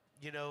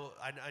you know,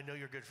 I know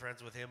you're good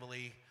friends with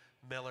Emily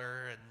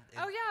Miller and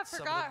Oh yeah, I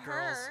some of forgot the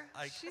girls. her.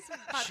 Like, She's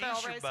my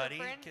barrel your racer buddy.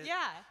 friend. 'Cause-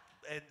 Yeah,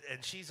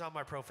 and she's on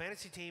my pro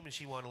fantasy team, and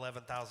she won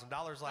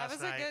 $11,000 that last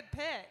was night. a good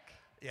pick.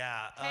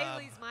 Yeah.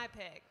 Haley's my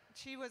pick.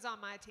 She was on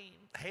my team.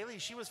 Haley,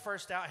 she was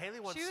first out. Haley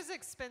won. She was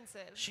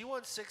expensive. She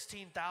won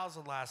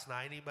 $16,000 last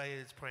night. Anybody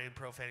that's playing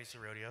pro fantasy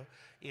rodeo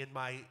in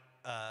my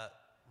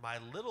my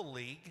little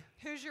league,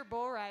 Who's your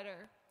bull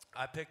rider?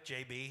 I picked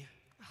JB.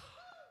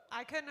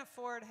 I couldn't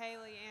afford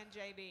Haley and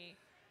JB.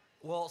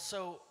 Well,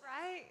 so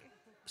Right?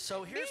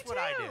 here's Me what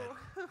I too.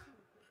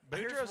 did.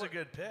 Here's Boudreaux's a what-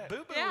 good pick.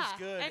 Boo Boo Yeah, was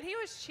good, and he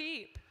was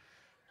cheap.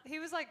 He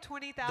was like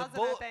 20,000, I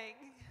bull- think.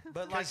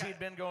 but Because like he'd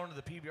been going to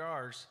the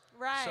PBRs.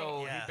 Right.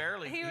 So Yeah. he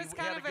barely, He was had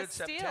kind a of a good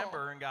steal.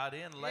 September and got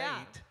in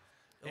late.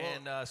 Yeah.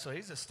 And so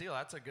he's a steal.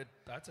 That's a good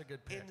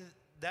pick. And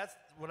that's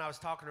when I was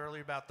talking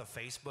earlier about the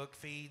Facebook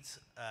feeds.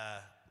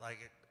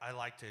 Like I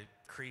like to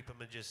creep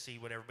them and just see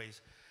what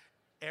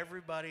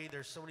everybody.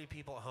 There's so many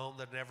people at home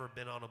that have never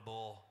been on a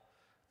bull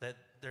that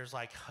there's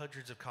like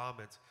hundreds of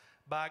comments.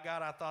 By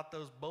God, I thought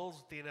those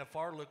bulls at the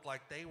NFR looked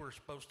like they were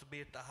supposed to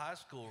be at the high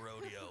school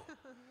rodeo.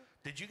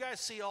 Did you guys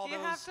see all You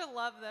those? have to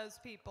love those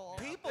people.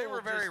 People They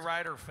were very just-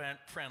 rider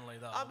friendly,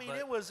 though. I mean, but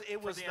it was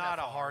the not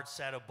a NFR. hard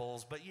set of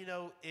bulls, but you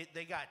know,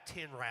 they got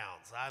 10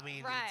 rounds. I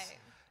mean, Right.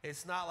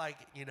 it's not like,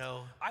 you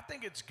know. I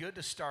think it's good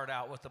to start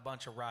out with a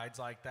bunch of rides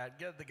like that.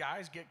 The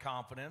guys get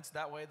confidence.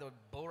 That way, the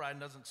bull riding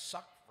doesn't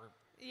suck for.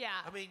 Yeah.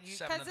 I mean, you-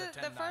 7 Because of the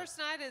the 10 first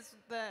night is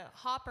the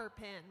hopper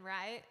pin,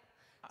 right?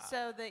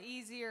 So the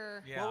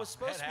easier. Yeah, Well, it was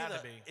supposed it had to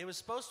to be be. It was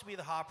supposed to be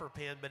the hopper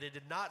pin, but it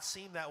did not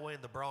seem that way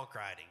in the bronc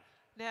riding.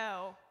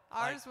 No,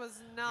 ours was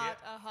not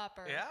a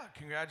hopper. Yeah,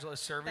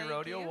 congratulations, Cervi Thank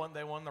Rodeo you.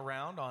 they won the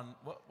round on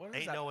what is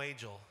Ain't that? no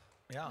angel.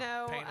 Yeah,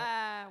 No,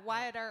 Paint-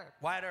 Wyatt Earp.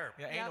 Wyatt Earp.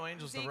 yeah, Ain't Yep, no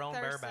angels. The Zeke Roan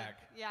Thurston. bareback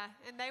Yeah,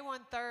 and they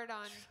won third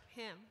on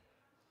him.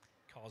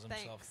 calls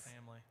himself Thanks.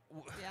 family.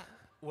 Yeah.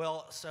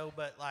 Well, so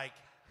but like,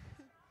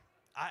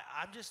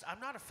 I'm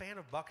not a fan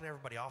of bucking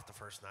everybody off the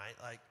first night.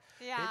 Like,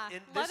 Yeah.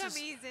 and Let this them is-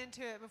 ease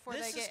into it before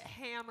this they is- get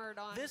hammered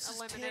on This is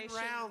 10 elimination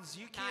rounds.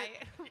 You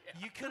can't. night.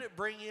 You couldn't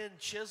bring in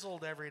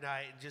Chiseled every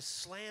night and just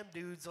slam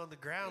dudes on the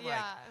ground.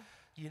 Yeah. Like,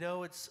 you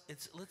know, it's.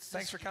 Let's. Thanks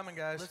just- for coming,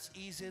 guys. Let's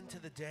ease into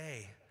the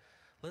day.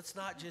 Let's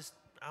not just.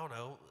 I don't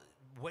know.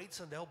 Wade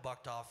Sundell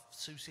bucked off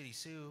Sioux City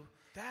Sue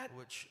That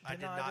which did I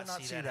did not- not, I did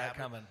not see that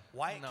happen. coming.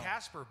 Wyatt No.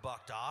 Casper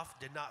bucked off.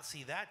 Did not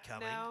see that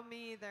coming. No,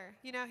 me either.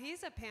 You know,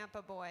 he's a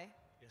Pampa boy.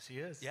 Yes, he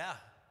is. Yeah,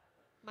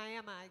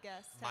 Miami, I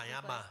guess. Miami.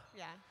 technically.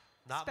 Yeah.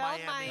 not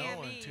Spelled Miami. Going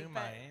Miami, to but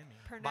Miami.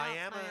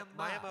 pronounced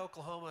Miami,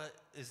 Oklahoma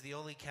is the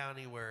only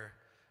county where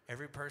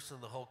every person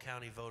in the whole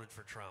county voted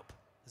for Trump.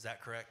 Is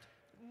that correct?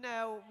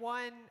 No,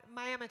 one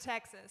Miami,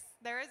 Texas.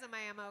 There is a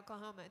Miami,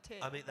 Oklahoma too.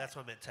 I mean, that's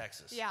what I meant,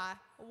 Texas. Yeah,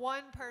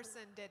 one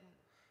person didn't.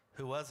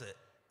 Who was it?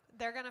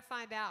 They're gonna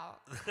find out.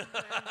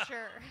 I'm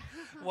sure.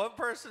 One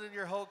person in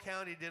your whole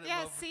county didn't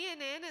Yeah, vote for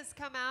CNN has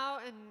come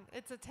out, and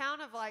it's a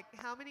town of like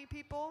how many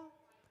people?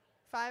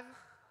 5.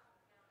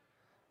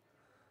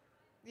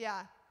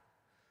 Yeah.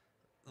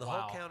 the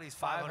Wow. whole county's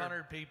 500.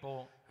 500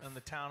 people in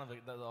the town of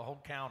the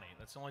whole county.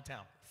 That's the only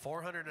town.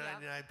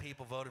 499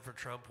 people voted for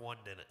Trump, one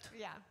didn't.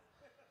 Yeah.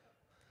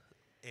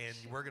 And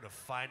we're going to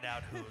find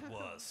out who it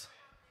was.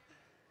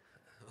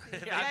 Yeah,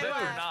 They I bet they're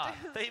left.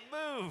 not. They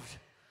moved.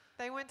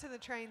 They went to the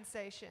train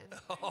station.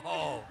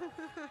 Oh.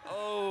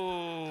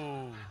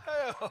 Oh.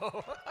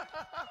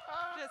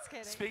 Just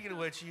kidding. Speaking of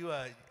which,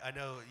 I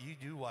know you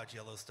do watch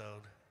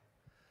Yellowstone.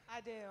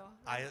 I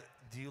do.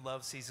 Do you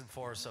love season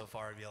 4 so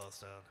far of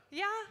Yellowstone?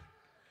 Yeah.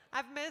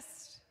 I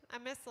missed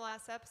the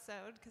last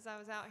episode because I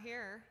was out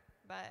here,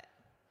 but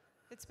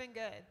it's been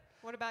good.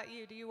 What about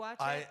you? Do you watch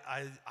it?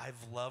 I've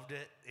loved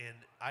it, and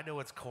I know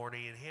it's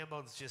corny, and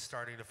Hambone's just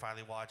starting to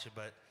finally watch it,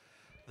 but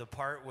the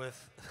part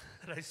with,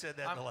 and I said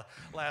that in the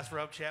last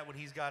rub chat when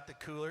he's got the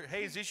cooler.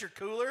 Hey, is this your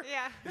cooler?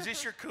 Yeah. Is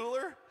this your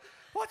cooler?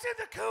 What's in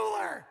the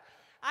cooler?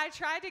 I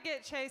tried to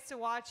get Chase to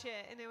watch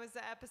it, and it was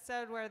the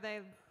episode where they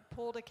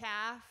pulled a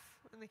calf,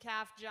 and the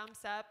calf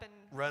jumps up and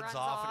Runs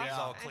off, and he's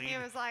all And he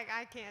clean. was like,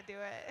 I can't do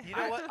it. You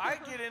know what? I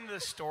get into the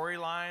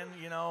storyline,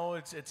 you know,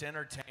 it's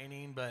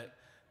entertaining, but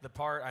the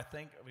part, I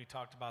think we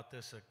talked about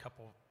this a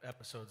couple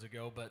episodes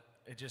ago, but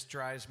it just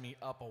drives me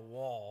up a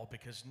wall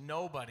because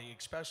nobody,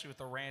 especially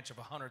with a ranch of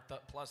 100,000+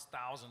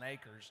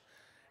 acres,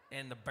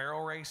 and the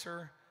barrel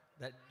racer,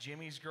 that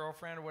Jimmy's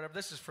girlfriend or whatever,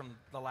 this is from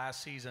the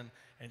last season,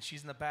 and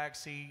she's in the back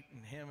seat,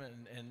 and him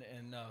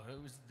and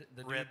who's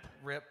the Rip. dude,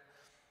 Rip.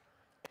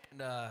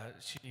 And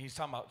he's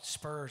talking about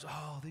spurs.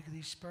 Oh, look at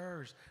these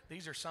spurs.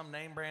 These are some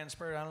name brand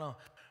spurs. I don't know.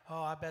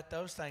 Oh, I bet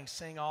those things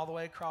sing all the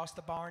way across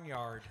the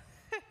barnyard.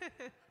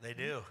 They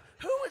do.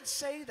 Who would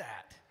say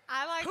that?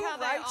 I like Who how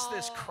writes they all,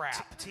 this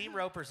crap? Team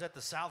Ropers at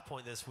the South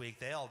Point this week.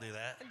 They all do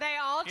that. They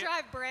all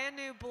drive brand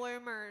new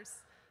bloomers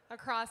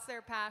across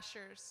their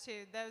pastures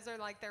too. Those are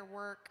like their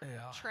work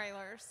Yeah.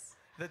 trailers.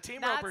 The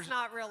team That's ropers.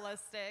 not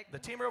realistic. The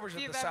team ropers If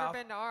at you've the ever South.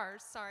 been to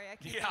ours, sorry, I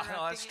keep Yeah, no,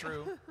 interrupting that's you.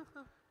 true.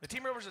 The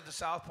team ropers at the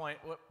South Point.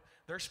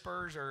 Their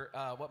spurs are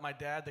what my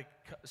dad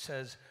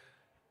says.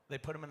 They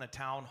put them in the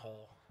town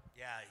hole,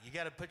 Yeah, you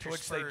got to put to your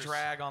which spurs. they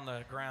drag on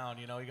the ground.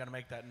 You know, you got to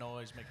make that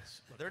noise. Make it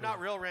look They're cool. not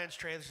real ranch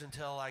trailers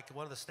until like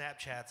one of the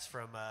Snapchats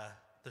from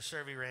the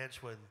Survey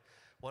Ranch when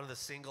one of the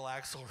single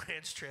axle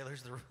ranch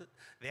trailers,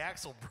 the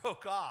axle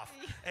broke off.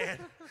 And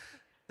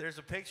there's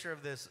a picture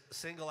of this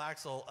single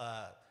axle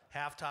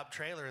half top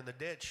trailer in the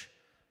ditch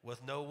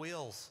with no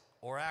wheels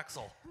or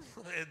axle.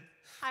 And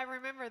I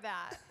remember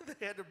that.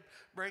 they had to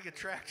bring a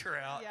tractor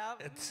out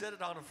Yep. and set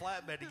it on a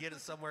flatbed to get it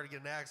somewhere to get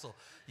an axle.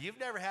 You've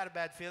never had a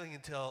bad feeling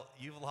until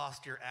you've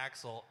lost your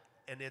axle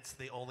and it's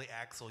the only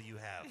axle you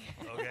have,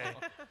 okay?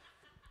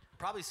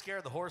 Probably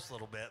scared the horse a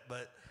little bit,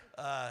 but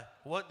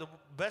what the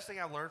best thing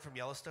I've learned from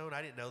Yellowstone,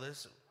 I didn't know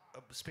this,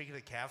 speaking of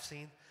the calf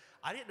scene,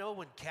 I didn't know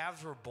when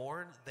calves were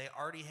born, they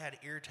already had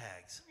ear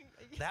tags.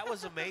 That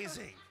was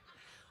amazing.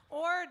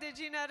 Or did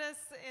you notice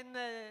in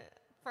the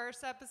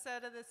first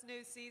episode of this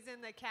new season,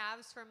 the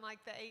calves from like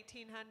the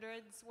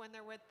 1800s when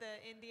they're with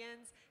the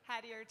Indians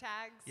had ear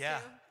tags Yeah.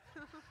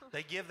 too?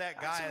 They give that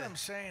That's guy, what I'm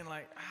saying.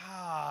 Like,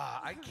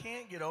 I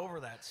can't get over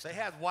that stuff. they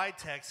had white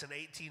text in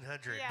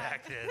 1800 Yeah.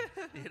 back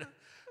then. You know,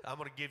 I'm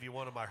going to give you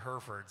one of my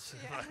Herefords.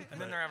 Yeah. And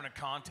then they're having a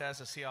contest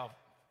to see how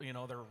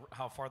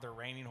how far their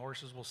reining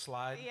horses will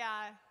slide.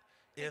 Yeah.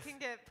 If- it can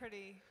get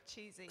pretty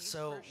cheesy.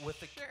 So for with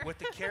the sure. with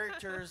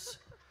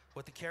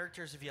the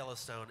characters of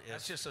Yellowstone,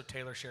 That's if just so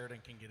Taylor Sheridan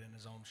can get in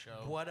his own show.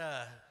 what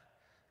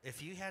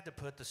if you had to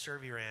put the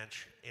Survey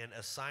Ranch and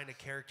assign a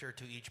character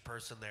to each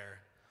person there,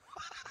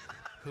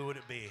 who would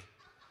it be?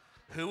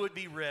 Who would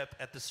be Rip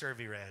at the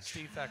Survey Ranch?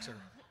 Steve Fexer.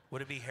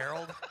 Would it be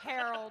Harold?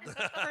 Harold,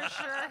 for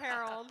sure,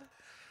 Harold.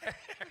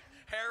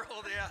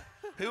 Harold, yeah.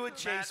 Who would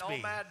Chase be?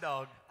 Old Mad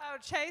Dog. Oh,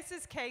 Chase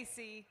is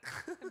Casey.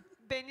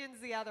 Binion's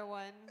the other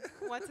one.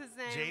 What's his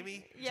name?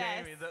 Jamie?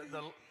 Yes. Jamie, the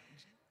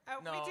Oh,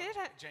 no, we did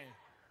have Jamie.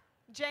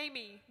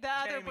 Jamie, the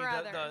other Jamie,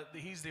 brother.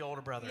 he's the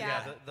older brother.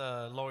 Yeah. Yeah,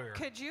 the lawyer.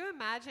 Could you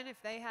imagine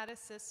if they had a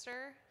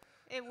sister?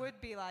 It would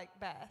be like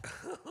Beth.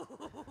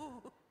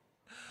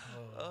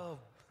 Oh,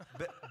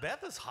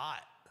 Beth is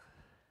hot.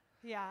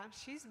 Yeah,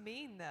 she's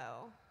mean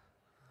though.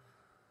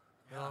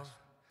 Well,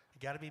 you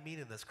got to be mean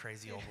in this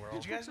crazy old world.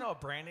 Did you guys know a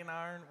branding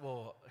iron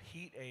will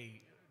heat a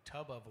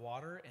tub of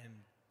water in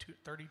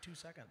 32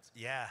 seconds?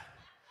 Yeah.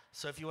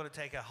 So if you want to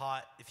take a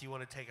hot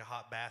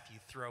bath, you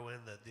throw in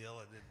the deal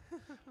and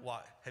then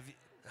what?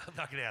 I'm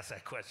not going to ask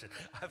that question.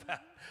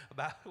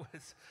 About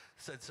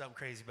said something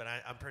crazy, but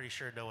I'm pretty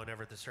sure no one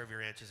ever at the Servy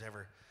Ranch has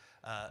ever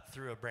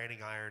threw a branding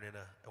iron in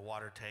a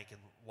water tank and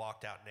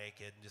walked out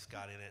naked and just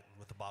got in it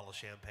with a bottle of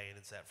champagne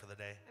and sat for the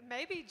day.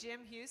 Maybe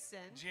Jim Houston.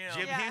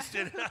 Jim Yeah.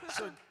 Houston.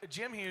 So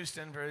Jim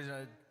Houston, he's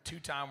a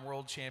two-time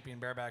world champion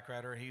bareback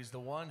rider. He's the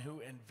one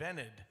who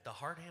invented The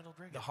hard-handled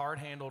rigging. the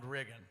hard-handled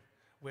rigging,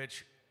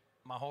 which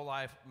my whole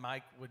life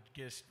Mike would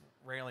just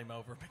rail him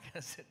over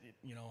because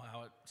you know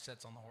how it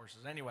sits on the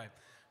horses. Anyway,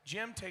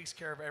 Jim takes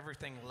care of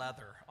everything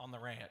leather on the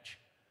ranch,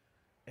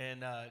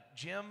 and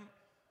Jim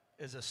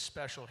is a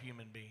special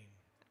human being.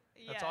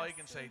 That's all you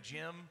can Yes. say.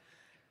 Jim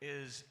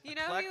is You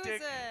know, he was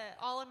eclectic. an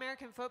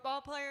All-American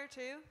football player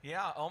too.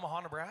 Yeah,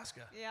 Omaha,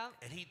 Nebraska. Yeah.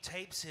 And he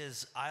tapes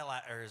his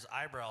his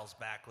eyebrows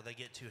back when they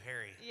get too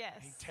hairy. Yes.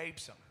 He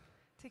tapes them.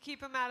 To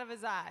keep him out of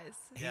his eyes.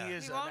 Yeah. He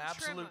is He an won't trim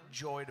absolute 'em.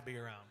 joy to be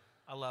around.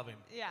 I love him.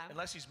 Yeah.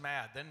 Unless he's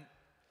mad, then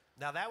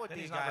Now that would Then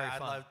be a he's not very guy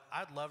fun.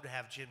 I'd love to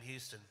have Jim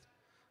Houston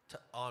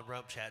on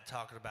Rump Chat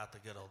talking about the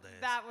good old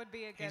days. That would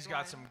be a good he's one.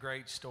 got some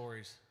great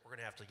stories. We're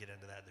gonna have to get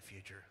into that in the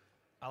future.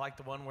 I like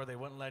the one where they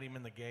wouldn't let him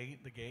in the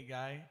gate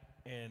guy.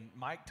 And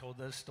Mike told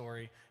this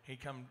story. He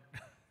come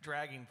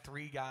dragging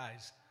 3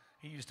 guys.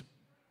 He's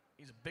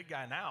a big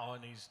guy now,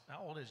 and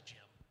how old is Jim?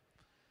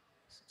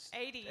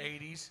 80.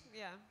 80s.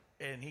 Yeah.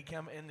 And he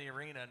come in the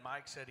arena, and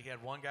Mike said he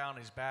had 1 guy on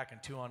his back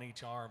and 2 on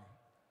each arm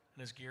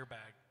in his gear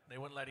bag. They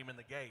wouldn't let him in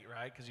the gate,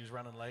 right? Because he was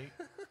running late.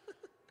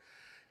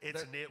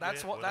 It's a nitwit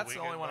That's with a the only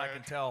weekend one I bag.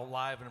 can tell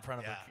live in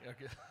front of Yeah.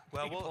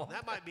 a Well,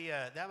 that might be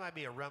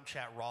a Rump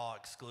Chat Raw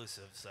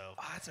exclusive. So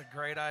Oh, that's a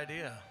great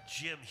idea.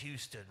 Jim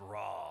Houston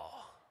Raw,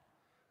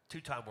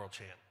 2-time world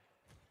champ.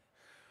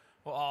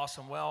 Well,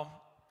 awesome.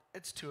 Well,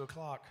 it's 2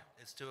 o'clock.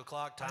 It's 2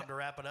 o'clock. Time to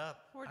wrap it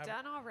up. We're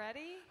done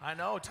already? I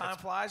know time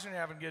flies when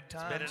you're having good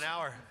times. Been an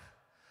hour.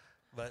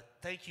 But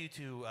thank you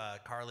to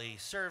Carly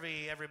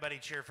Servy. Everybody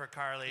cheer for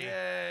Carly.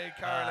 Yay,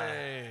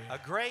 Carly. A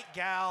great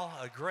gal,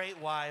 a great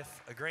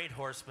wife, a great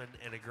horseman,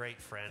 and a great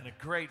friend. And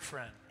a great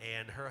friend.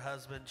 And her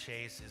husband,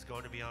 Chase, is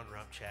going to be on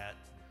Rump Chat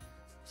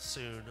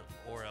soon,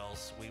 or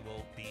else we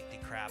will beat the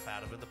crap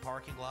out of him in the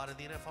parking lot of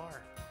the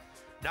NFR.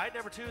 Night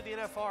number 2 of the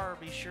NFR,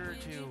 be sure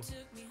to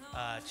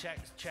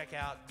check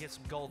out, get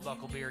some Gold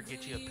Buckle beer,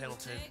 get you a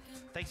Pendleton.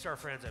 Thanks to our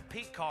friends at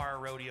Pete Carr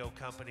Rodeo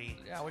Company,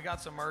 Yeah, we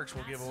got some merch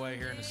we'll give away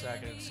here in a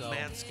second. So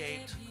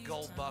Manscaped,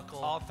 Gold Buckle.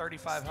 all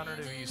 3,500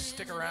 of you,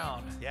 stick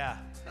around. Yeah,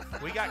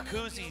 we got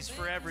koozies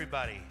for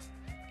everybody.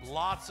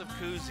 Lots of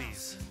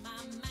koozies. So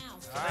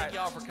All thank right.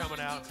 y'all for coming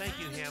out. Thank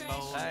you,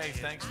 Hambone. Hey, And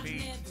thanks,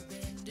 Pete.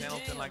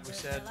 Pendleton, like we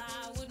said.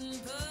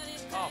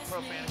 Oh,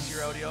 Pro Fantasy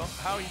Rodeo.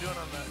 How are you doing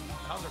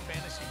how's our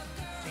fantasy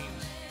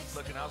teams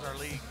looking? How's our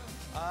league?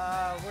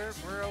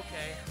 We're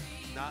okay.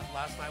 Not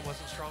last night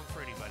wasn't strong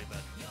for anybody, but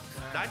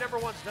night number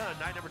 1's done.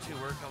 Night number 2,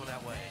 we're coming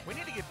that way. We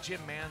need to give Jim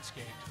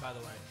Manscaped, by the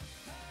way.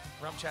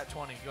 Rump Chat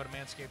 20. Go to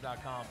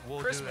manscaped.com. We'll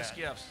do Christmas that.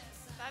 gifts.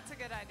 That's a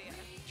good idea.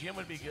 Jim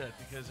would be good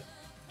because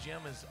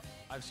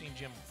I've seen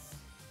Jim.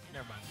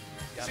 Never mind.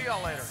 See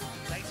y'all later.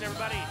 Thanks,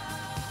 everybody.